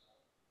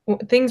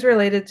 things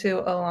related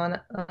to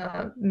Alana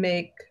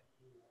make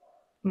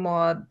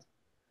Maud,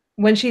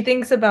 when she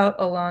thinks about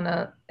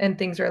Alana and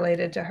things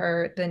related to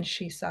her, then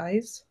she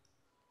sighs.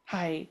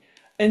 Hi.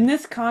 In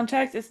this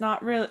context, it's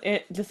not really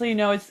it. Just so you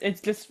know,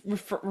 it's just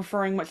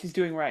referring what she's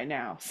doing right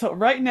now. So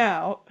right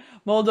now,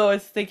 Moldo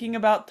is thinking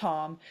about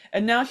Tom,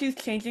 and now she's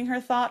changing her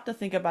thought to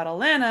think about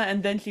Alanna,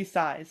 and then she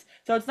sighs.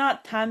 So it's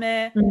not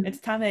tame, Mm. it's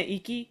tame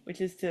iki,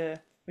 which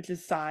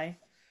is sigh.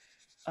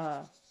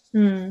 Uh,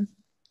 Mm.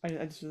 I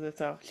just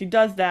so she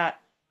does that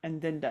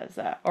and then does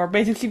that, or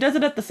basically she does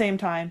it at the same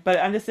time. But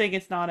I'm just saying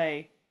it's not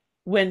a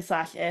when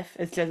slash if.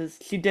 It's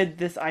just she did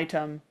this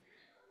item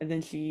and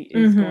then she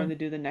is going Mm-hmm. to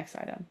do the next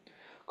item.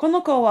 こ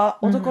の子は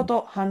男 Mm-hmm.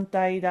 と反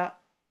対だ.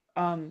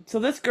 So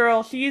this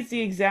girl, she is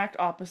the exact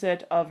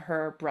opposite of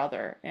her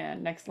brother.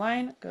 And next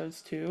line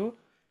goes to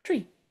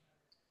Tree.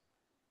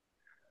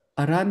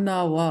 アラン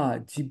ナは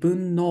自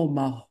分の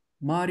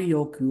魔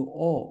力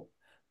を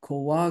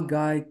怖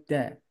がっ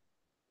て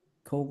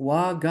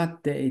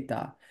い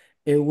た.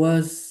 It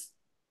was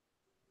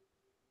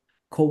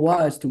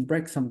kowa is to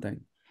break something.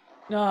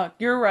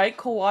 You're right.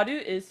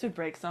 Kowadu is to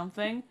break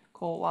something.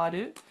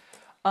 Kowadu.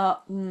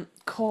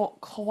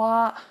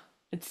 Kawa.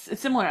 It's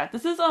similar.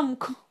 This is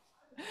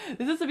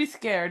This is to be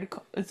scared.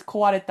 It's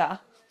kawareta.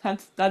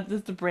 That's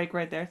just the break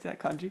right there. See that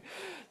kanji?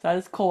 So that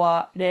is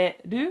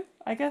kawareru,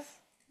 I guess.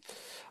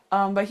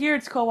 But here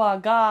it's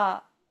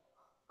kawagaru,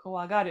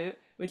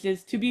 which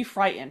is to be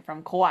frightened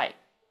from kawaii.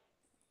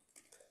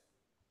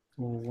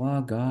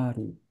 怖が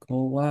る、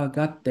怖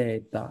がって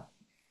た。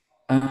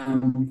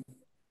Um,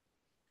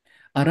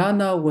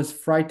 Arana was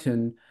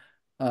frightened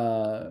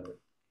uh,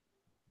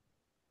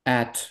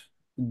 at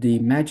the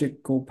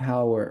magical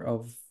power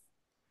of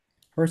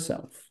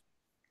herself.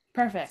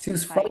 She Perfect.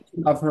 was はい。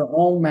frightened of her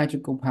own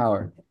magical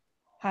power.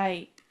 は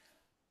い。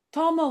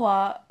トム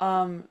は、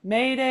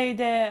命令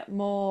で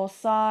も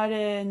さ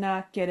れ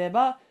なけれ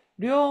ば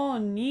寮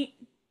に、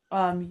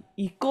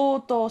行こ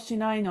うとし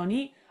ないの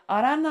に、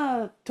アラ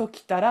ナと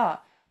来た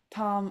ら、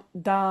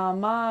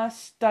騙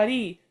した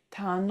り、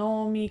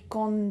頼み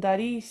込んだ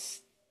り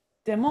し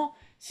ても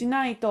し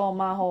ないと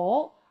魔法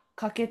を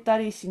かけた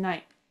りしな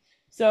い。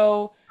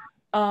So,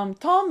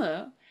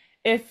 Tomu,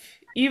 if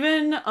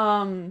even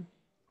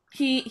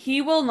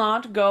he will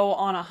not go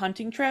on a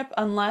hunting trip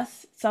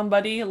unless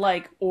somebody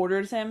like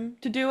orders him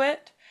to do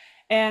it.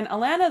 And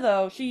Alanna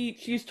though,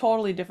 she's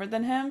totally different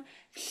than him.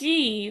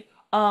 She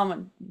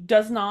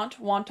does not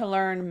want to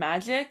learn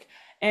magic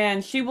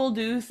and she will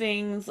do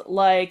things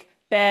like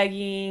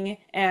begging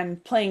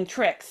and playing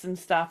tricks and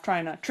stuff,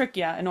 trying to trick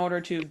you in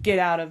order to get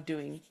out of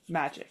doing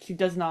magic. She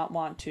does not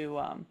want to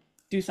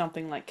do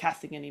something like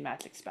casting any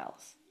magic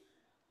spells.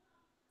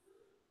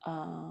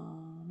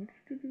 Um,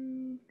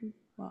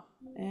 well,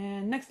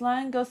 and next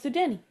line goes to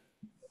Danny.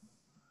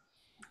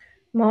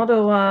 モー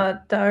ド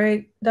は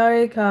誰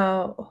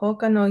か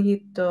他の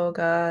人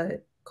が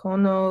こ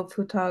の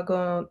双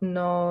子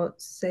の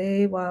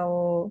世話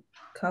を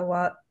代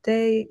わっ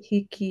て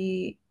引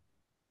き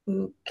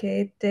受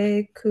け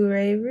てく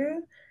れ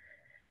る、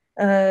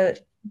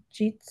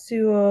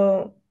実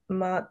を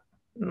待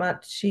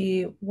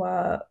ち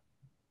わ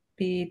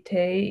び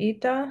てい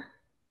た。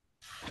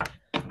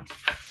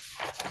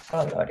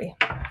Oh, lordy.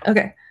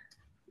 Okay.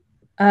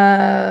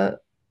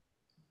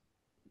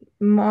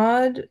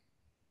 Mod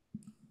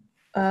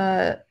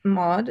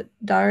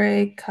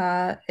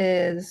Dareka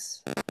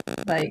is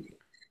like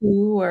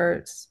who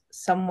or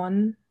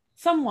someone.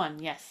 Someone,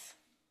 yes.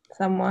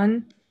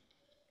 Someone.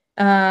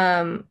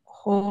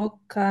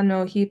 Hoka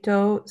no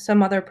hito,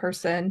 some other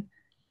person.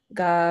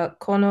 Ga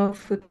kono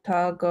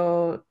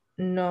futago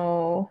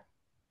no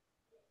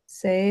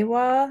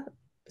seiwa.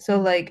 So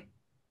like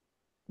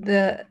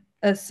the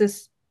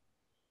assistance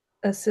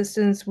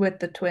with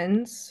the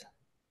twins.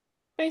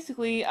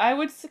 Basically, I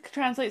would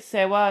translate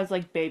sewa as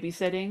like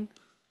babysitting.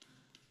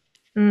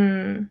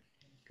 Mm.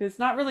 Because it's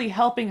not really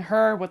helping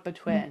her with the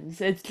twins.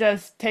 It's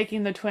just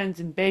taking the twins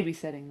and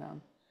babysitting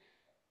them.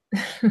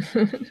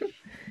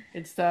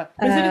 It's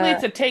specifically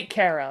it's to take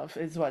care of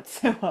is what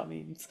sewa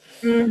means.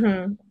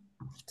 Mm-hmm.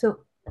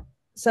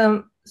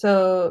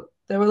 So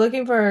they were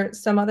looking for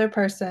some other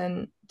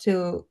person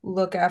to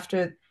look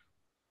after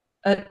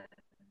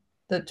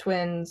the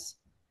twins.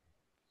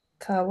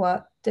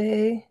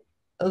 Kawate,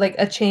 like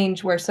a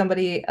change where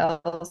somebody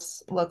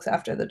else looks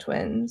after the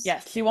twins.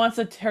 Yes, she wants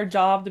her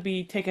job to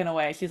be taken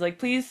away. She's like,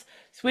 please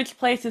switch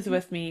places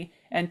with me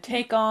and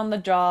take on the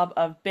job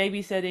of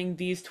babysitting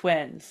these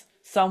twins.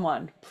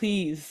 Someone,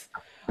 please.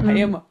 I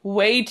am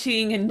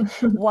waiting in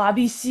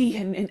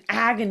wabishi and in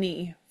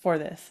agony for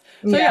this.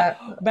 So yeah,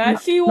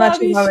 Machi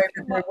wabishi,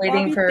 they're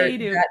waiting for that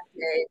teru.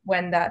 day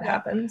when that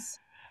happens.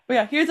 But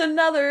yeah, here's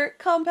another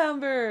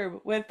compound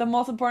verb with the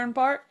most important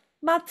part,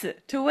 matsu,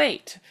 to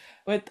wait.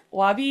 With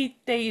wabi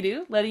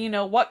teiru, letting you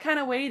know what kind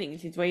of waiting.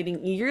 She's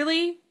waiting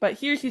eagerly, but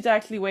here she's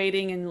actually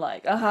waiting and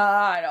like,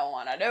 I don't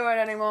want to do it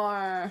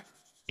anymore.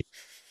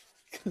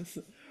 Because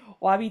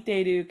wabi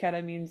teiru kind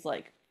of means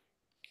like,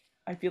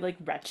 I feel like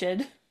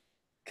wretched,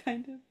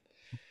 kind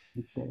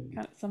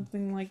of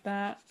something like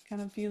that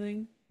kind of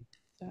feeling.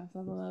 So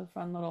that's a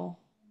fun little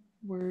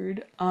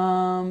word.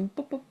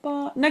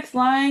 Next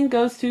line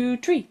goes to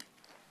tree.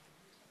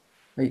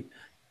 はい。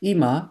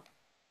今、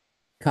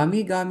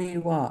神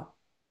々は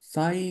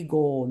最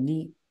後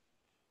に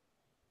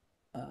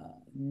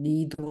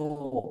二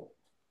度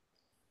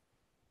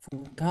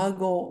双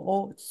子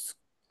を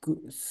使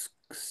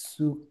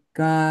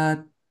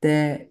っ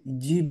て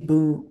自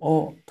分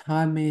を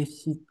試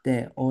し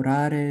てお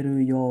られ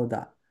るよう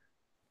だ。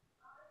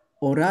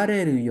おら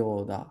れる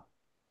ようだ。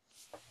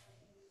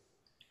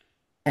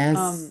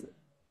as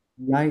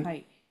like は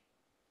い。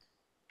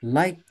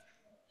 like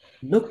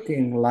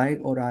looking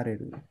like おられ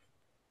る。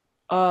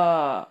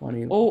What do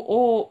you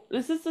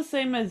This is the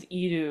same as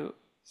iru.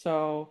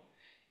 So,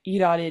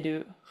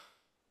 irareru.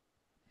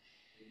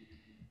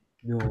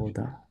 よう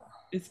だ。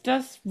 It's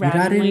just い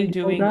られ randomly る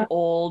よう doing だ。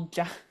old.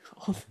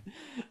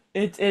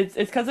 It's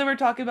because we're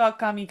talking about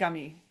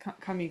kamigami.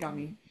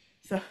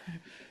 So,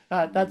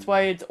 that's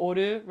why it's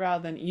oru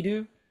rather than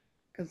iru,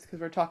 because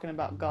we're talking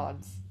about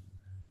gods,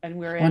 and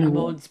we're in Funny,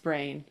 Mode's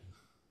brain.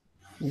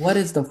 what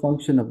is the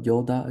function of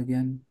Yoda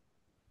again?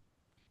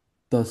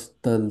 The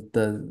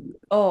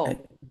Oh,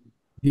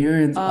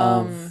 appearance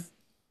um, of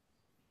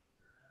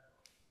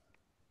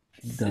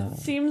It The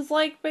seems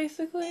like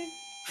basically.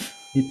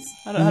 it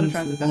I don't know how to seems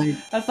translate that.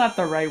 like That's not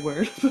the right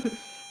word.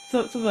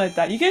 So something like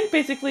that. You can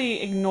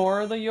basically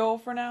ignore the yo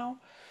for now.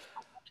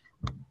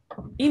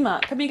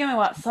 今、神々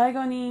は最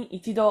後に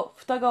一度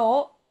双子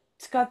を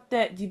使っ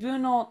て自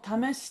分を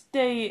試し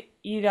て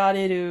いら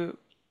れる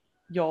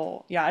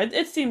よ。Yeah,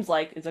 it seems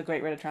like it's a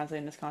great way to translate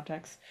in this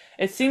context.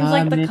 It seems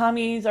like the Tame.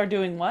 kamis are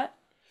doing what?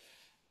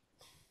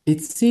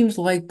 It seems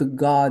like the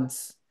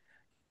gods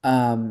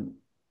um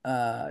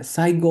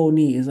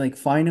Saigoni is like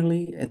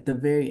finally at the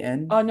very Oh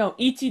end. no,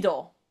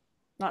 ichido,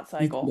 not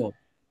saigo. Ichigo.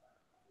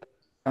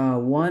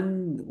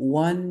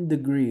 One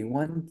degree,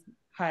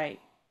 Hi.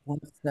 one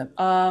step.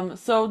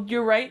 So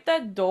you're right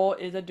that do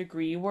is a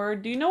degree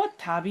word. Do you know what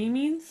tabi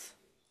means?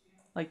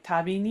 Like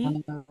tabi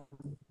ni? Uh,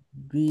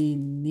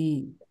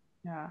 Beneath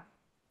Yeah.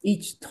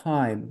 each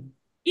time.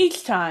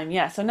 Each time,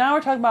 yeah. So now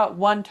we're talking about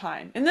one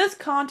time. In this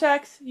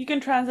context, you can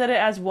translate it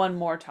as one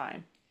more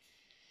time.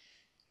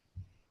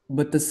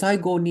 But the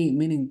Saigoni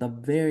meaning the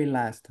very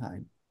last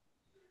time.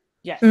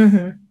 Yes.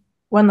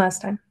 One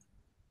last time.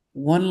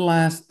 One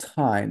last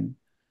time.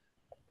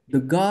 The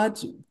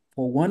gods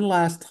for one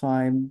last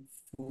time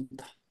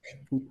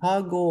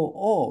双子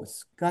を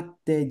使っ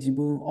て自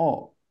分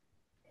を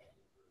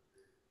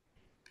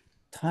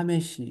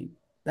試し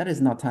that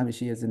is not 試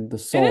し as in the It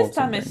soul is of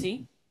something.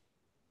 tameshi.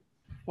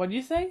 What do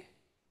you say?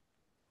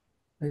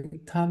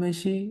 Like, 試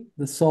し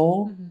the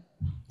soul,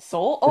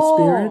 Soul? the Oh,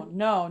 spirit.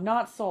 no,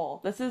 not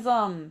soul. This is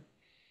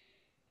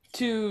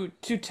to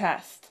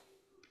test.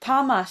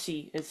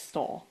 Tamashi is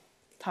soul.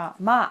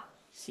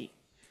 Tamashi.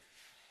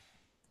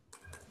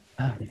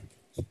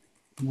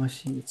 試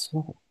し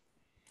soul.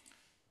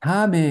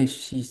 試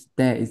し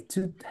て is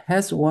to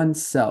test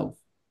oneself.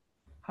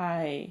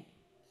 Hi.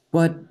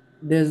 But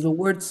there's the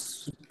word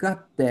使っ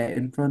て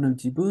in front of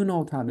自分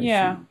を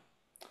Yeah. 試し.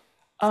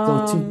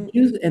 So to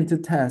use and to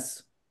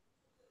test,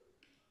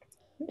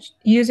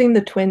 Using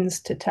the twins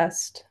to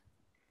test.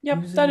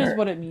 Yep, that is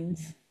what it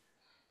means.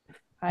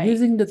 Hi.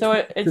 using the So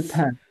twins to it's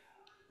test.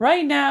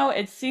 right now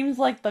it seems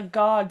like the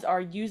gods are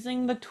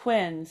using the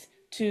twins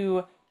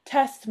to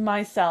test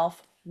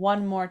myself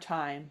one more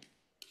time.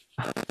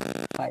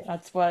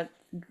 That's what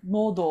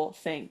Moldol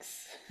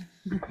thinks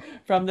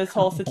from this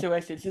whole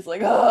situation. She's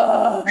like,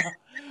 ah,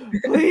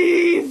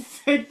 please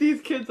take these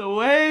kids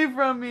away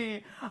from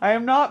me. I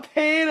am not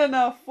paid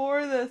enough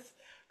for this.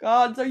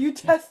 Gods, are you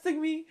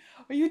testing me?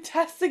 Are you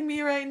testing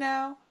me right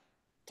now?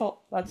 So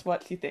that's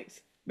what she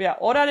thinks. But yeah,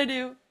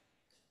 Orareru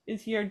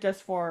is here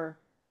just for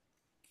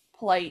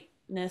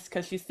politeness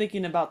because she's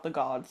thinking about the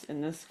gods in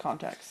this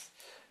context.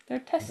 They're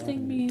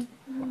testing me.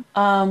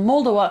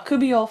 Moldo wa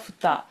kubi o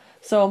futa.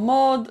 So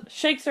Mold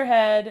shakes her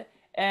head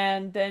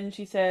and then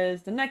she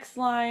says the next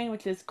line,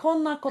 which is こ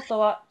んなこと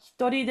は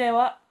一人で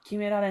は決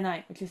められな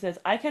い, which says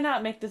I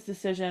cannot make this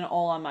decision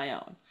all on my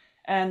own.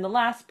 And the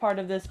last part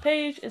of this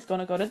page is going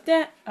to go to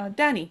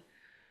Danny.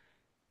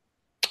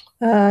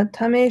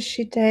 試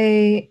し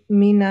て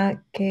み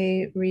な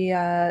けり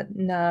ゃ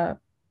な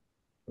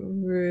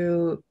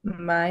る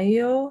まい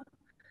よ.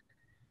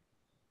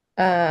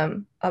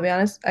 I'll be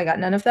honest, I got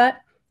none of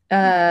that.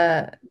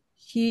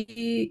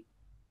 He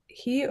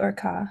or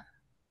ka?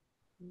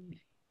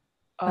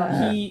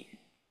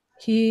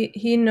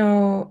 He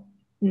no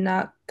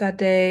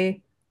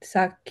nakade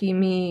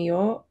sakimi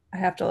yo. I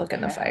have to look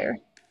in the fire.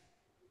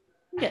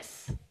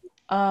 Yes.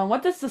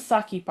 What does the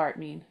saki part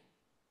mean?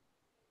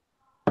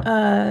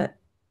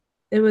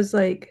 It was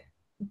like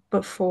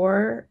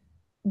before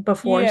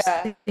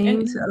Yeah,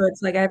 seeing, so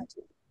it's like I have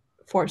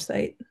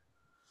foresight.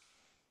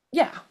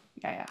 Yeah.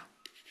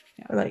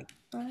 Or like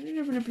Hi.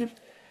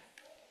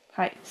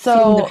 seeing the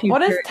So, what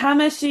does future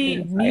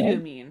tameshi in fire. miru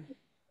mean?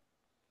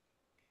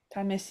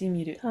 Tameshi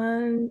miru.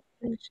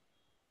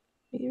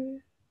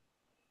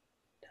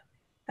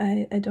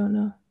 I don't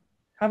know.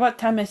 How about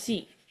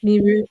tameshi?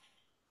 Miru.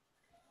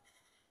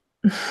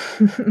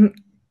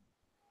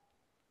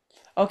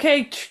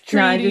 Okay, No, Tree,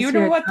 I do just you know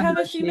hear what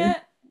tameshi Tamashi. meant?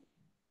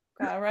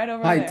 Got it right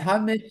over Hi, there.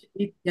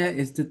 tameshi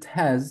is to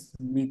test.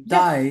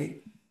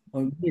 Mitai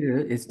or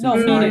miru is to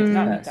No, try miru, to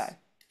not test. mitai.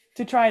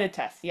 To try to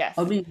test, yes.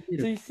 Oh, So miru.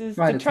 this is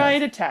Try to to try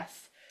test. to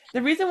test.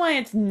 The reason why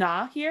it's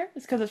na here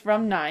is because it's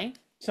from nai.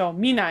 So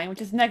minai,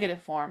 which is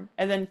negative form,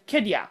 and then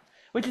kidya,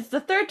 which is the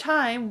third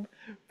time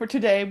for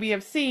today we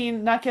have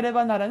seen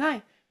nakereba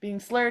naranai being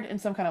slurred in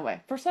some kind of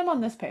way. First time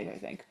on this page, I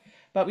think.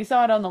 But we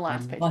saw it on the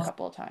last page a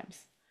couple of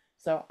times.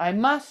 So I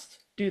must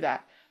do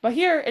that. But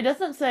here it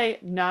doesn't say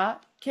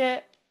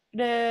nakereba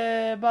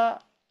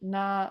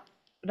naranai.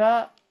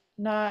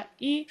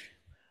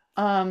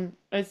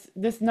 It's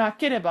this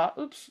nakereba.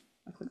 Oops,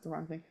 I clicked the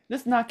wrong thing.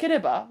 This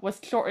nakereba was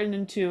shortened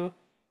into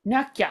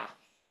nakya.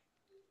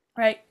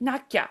 Right?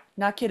 Nakya,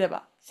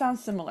 nakereba.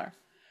 Sounds similar.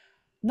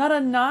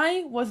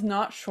 Naranai was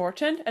not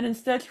shortened and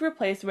instead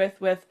replaced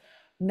with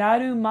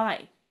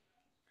narumai.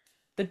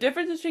 The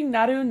difference between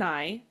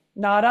naranai,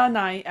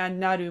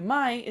 and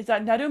narumai is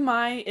that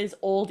narumai is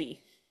oldie.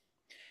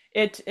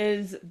 It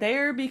is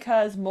there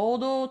because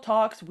Moldal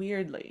talks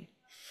weirdly.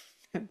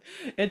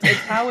 It's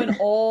how an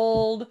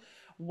old,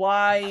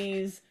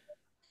 wise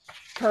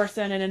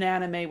person in an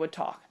anime would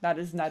talk. That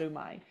is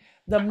narumai.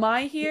 The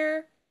mai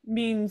here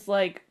means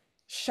like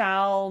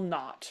shall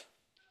not,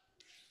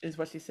 is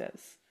what she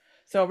says.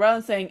 So rather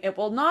than saying it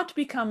will not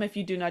become if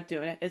you do not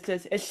do it, it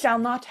says it shall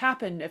not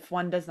happen if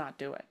one does not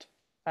do it.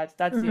 That's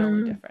the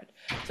only difference.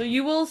 So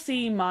you will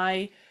see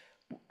mai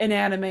in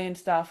anime and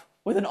stuff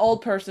with an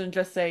old person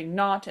just saying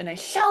not in a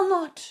shall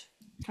not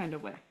kind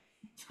of way.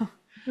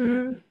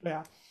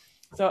 Yeah.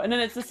 So, and then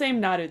it's the same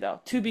naru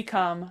though. To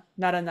become,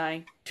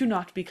 naranai, to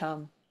not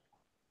become.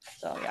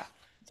 So yeah.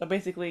 So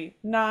basically,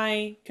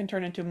 nai can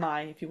turn into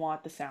mai if you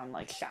want to sound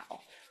like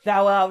shall.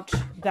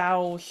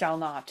 Thou shall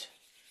not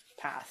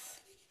pass.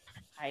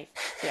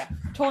 Yeah,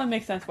 totally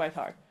makes sense why it's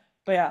hard.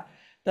 But yeah,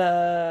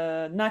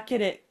 the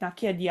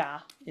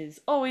nakeria is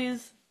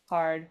always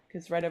hard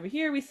because right over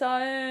here we saw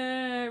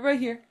it right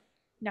here.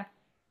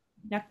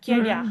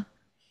 Nakeria.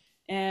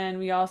 And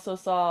we also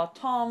saw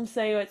Tom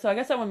say it. So I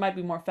guess that one might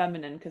be more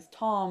feminine because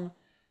Tom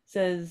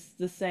says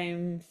the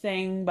same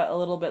thing but a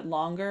little bit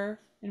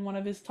longer in one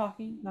of his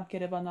talking.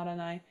 Nakereba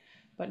naranai.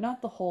 But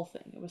not the whole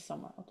thing. It was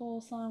somewhere.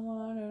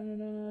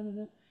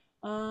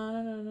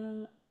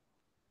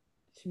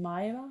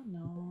 Shimaeva?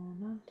 No,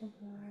 not the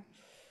word.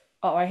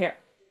 Oh, right here.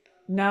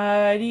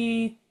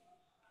 Nari.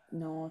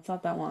 No, it's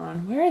not that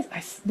one. Where is?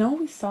 I know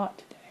we saw it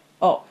today.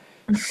 Oh,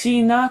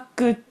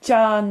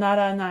 shinakucha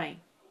naranai.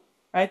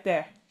 Right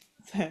there.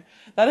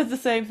 That is the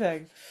same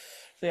thing.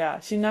 So yeah,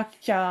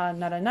 shinakucha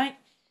naranai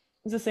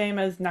is the same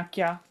as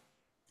nakya.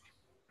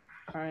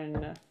 Or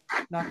in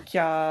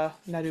nakya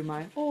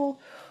narumai.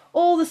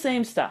 All the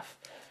same stuff.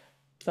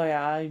 So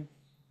yeah, I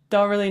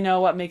don't really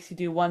know what makes you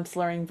do one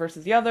slurring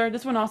versus the other.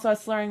 This one also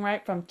has slurring,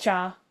 right? From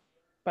cha,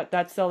 but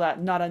that's still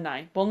that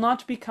naranai. Will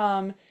not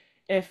become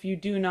if you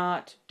do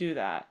not do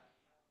that.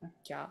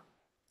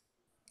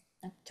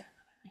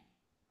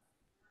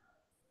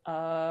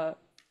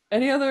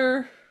 Any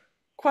other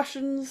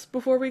questions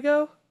before we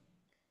go?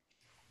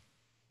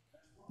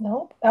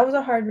 Nope, that was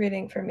a hard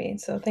reading for me.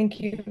 So thank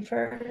you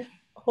for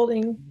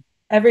holding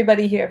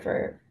everybody here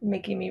for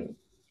making me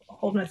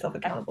hold myself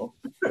accountable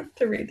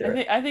to read through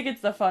it. I think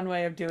it's the fun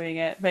way of doing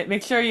it, but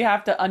make sure you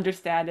have to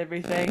understand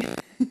everything.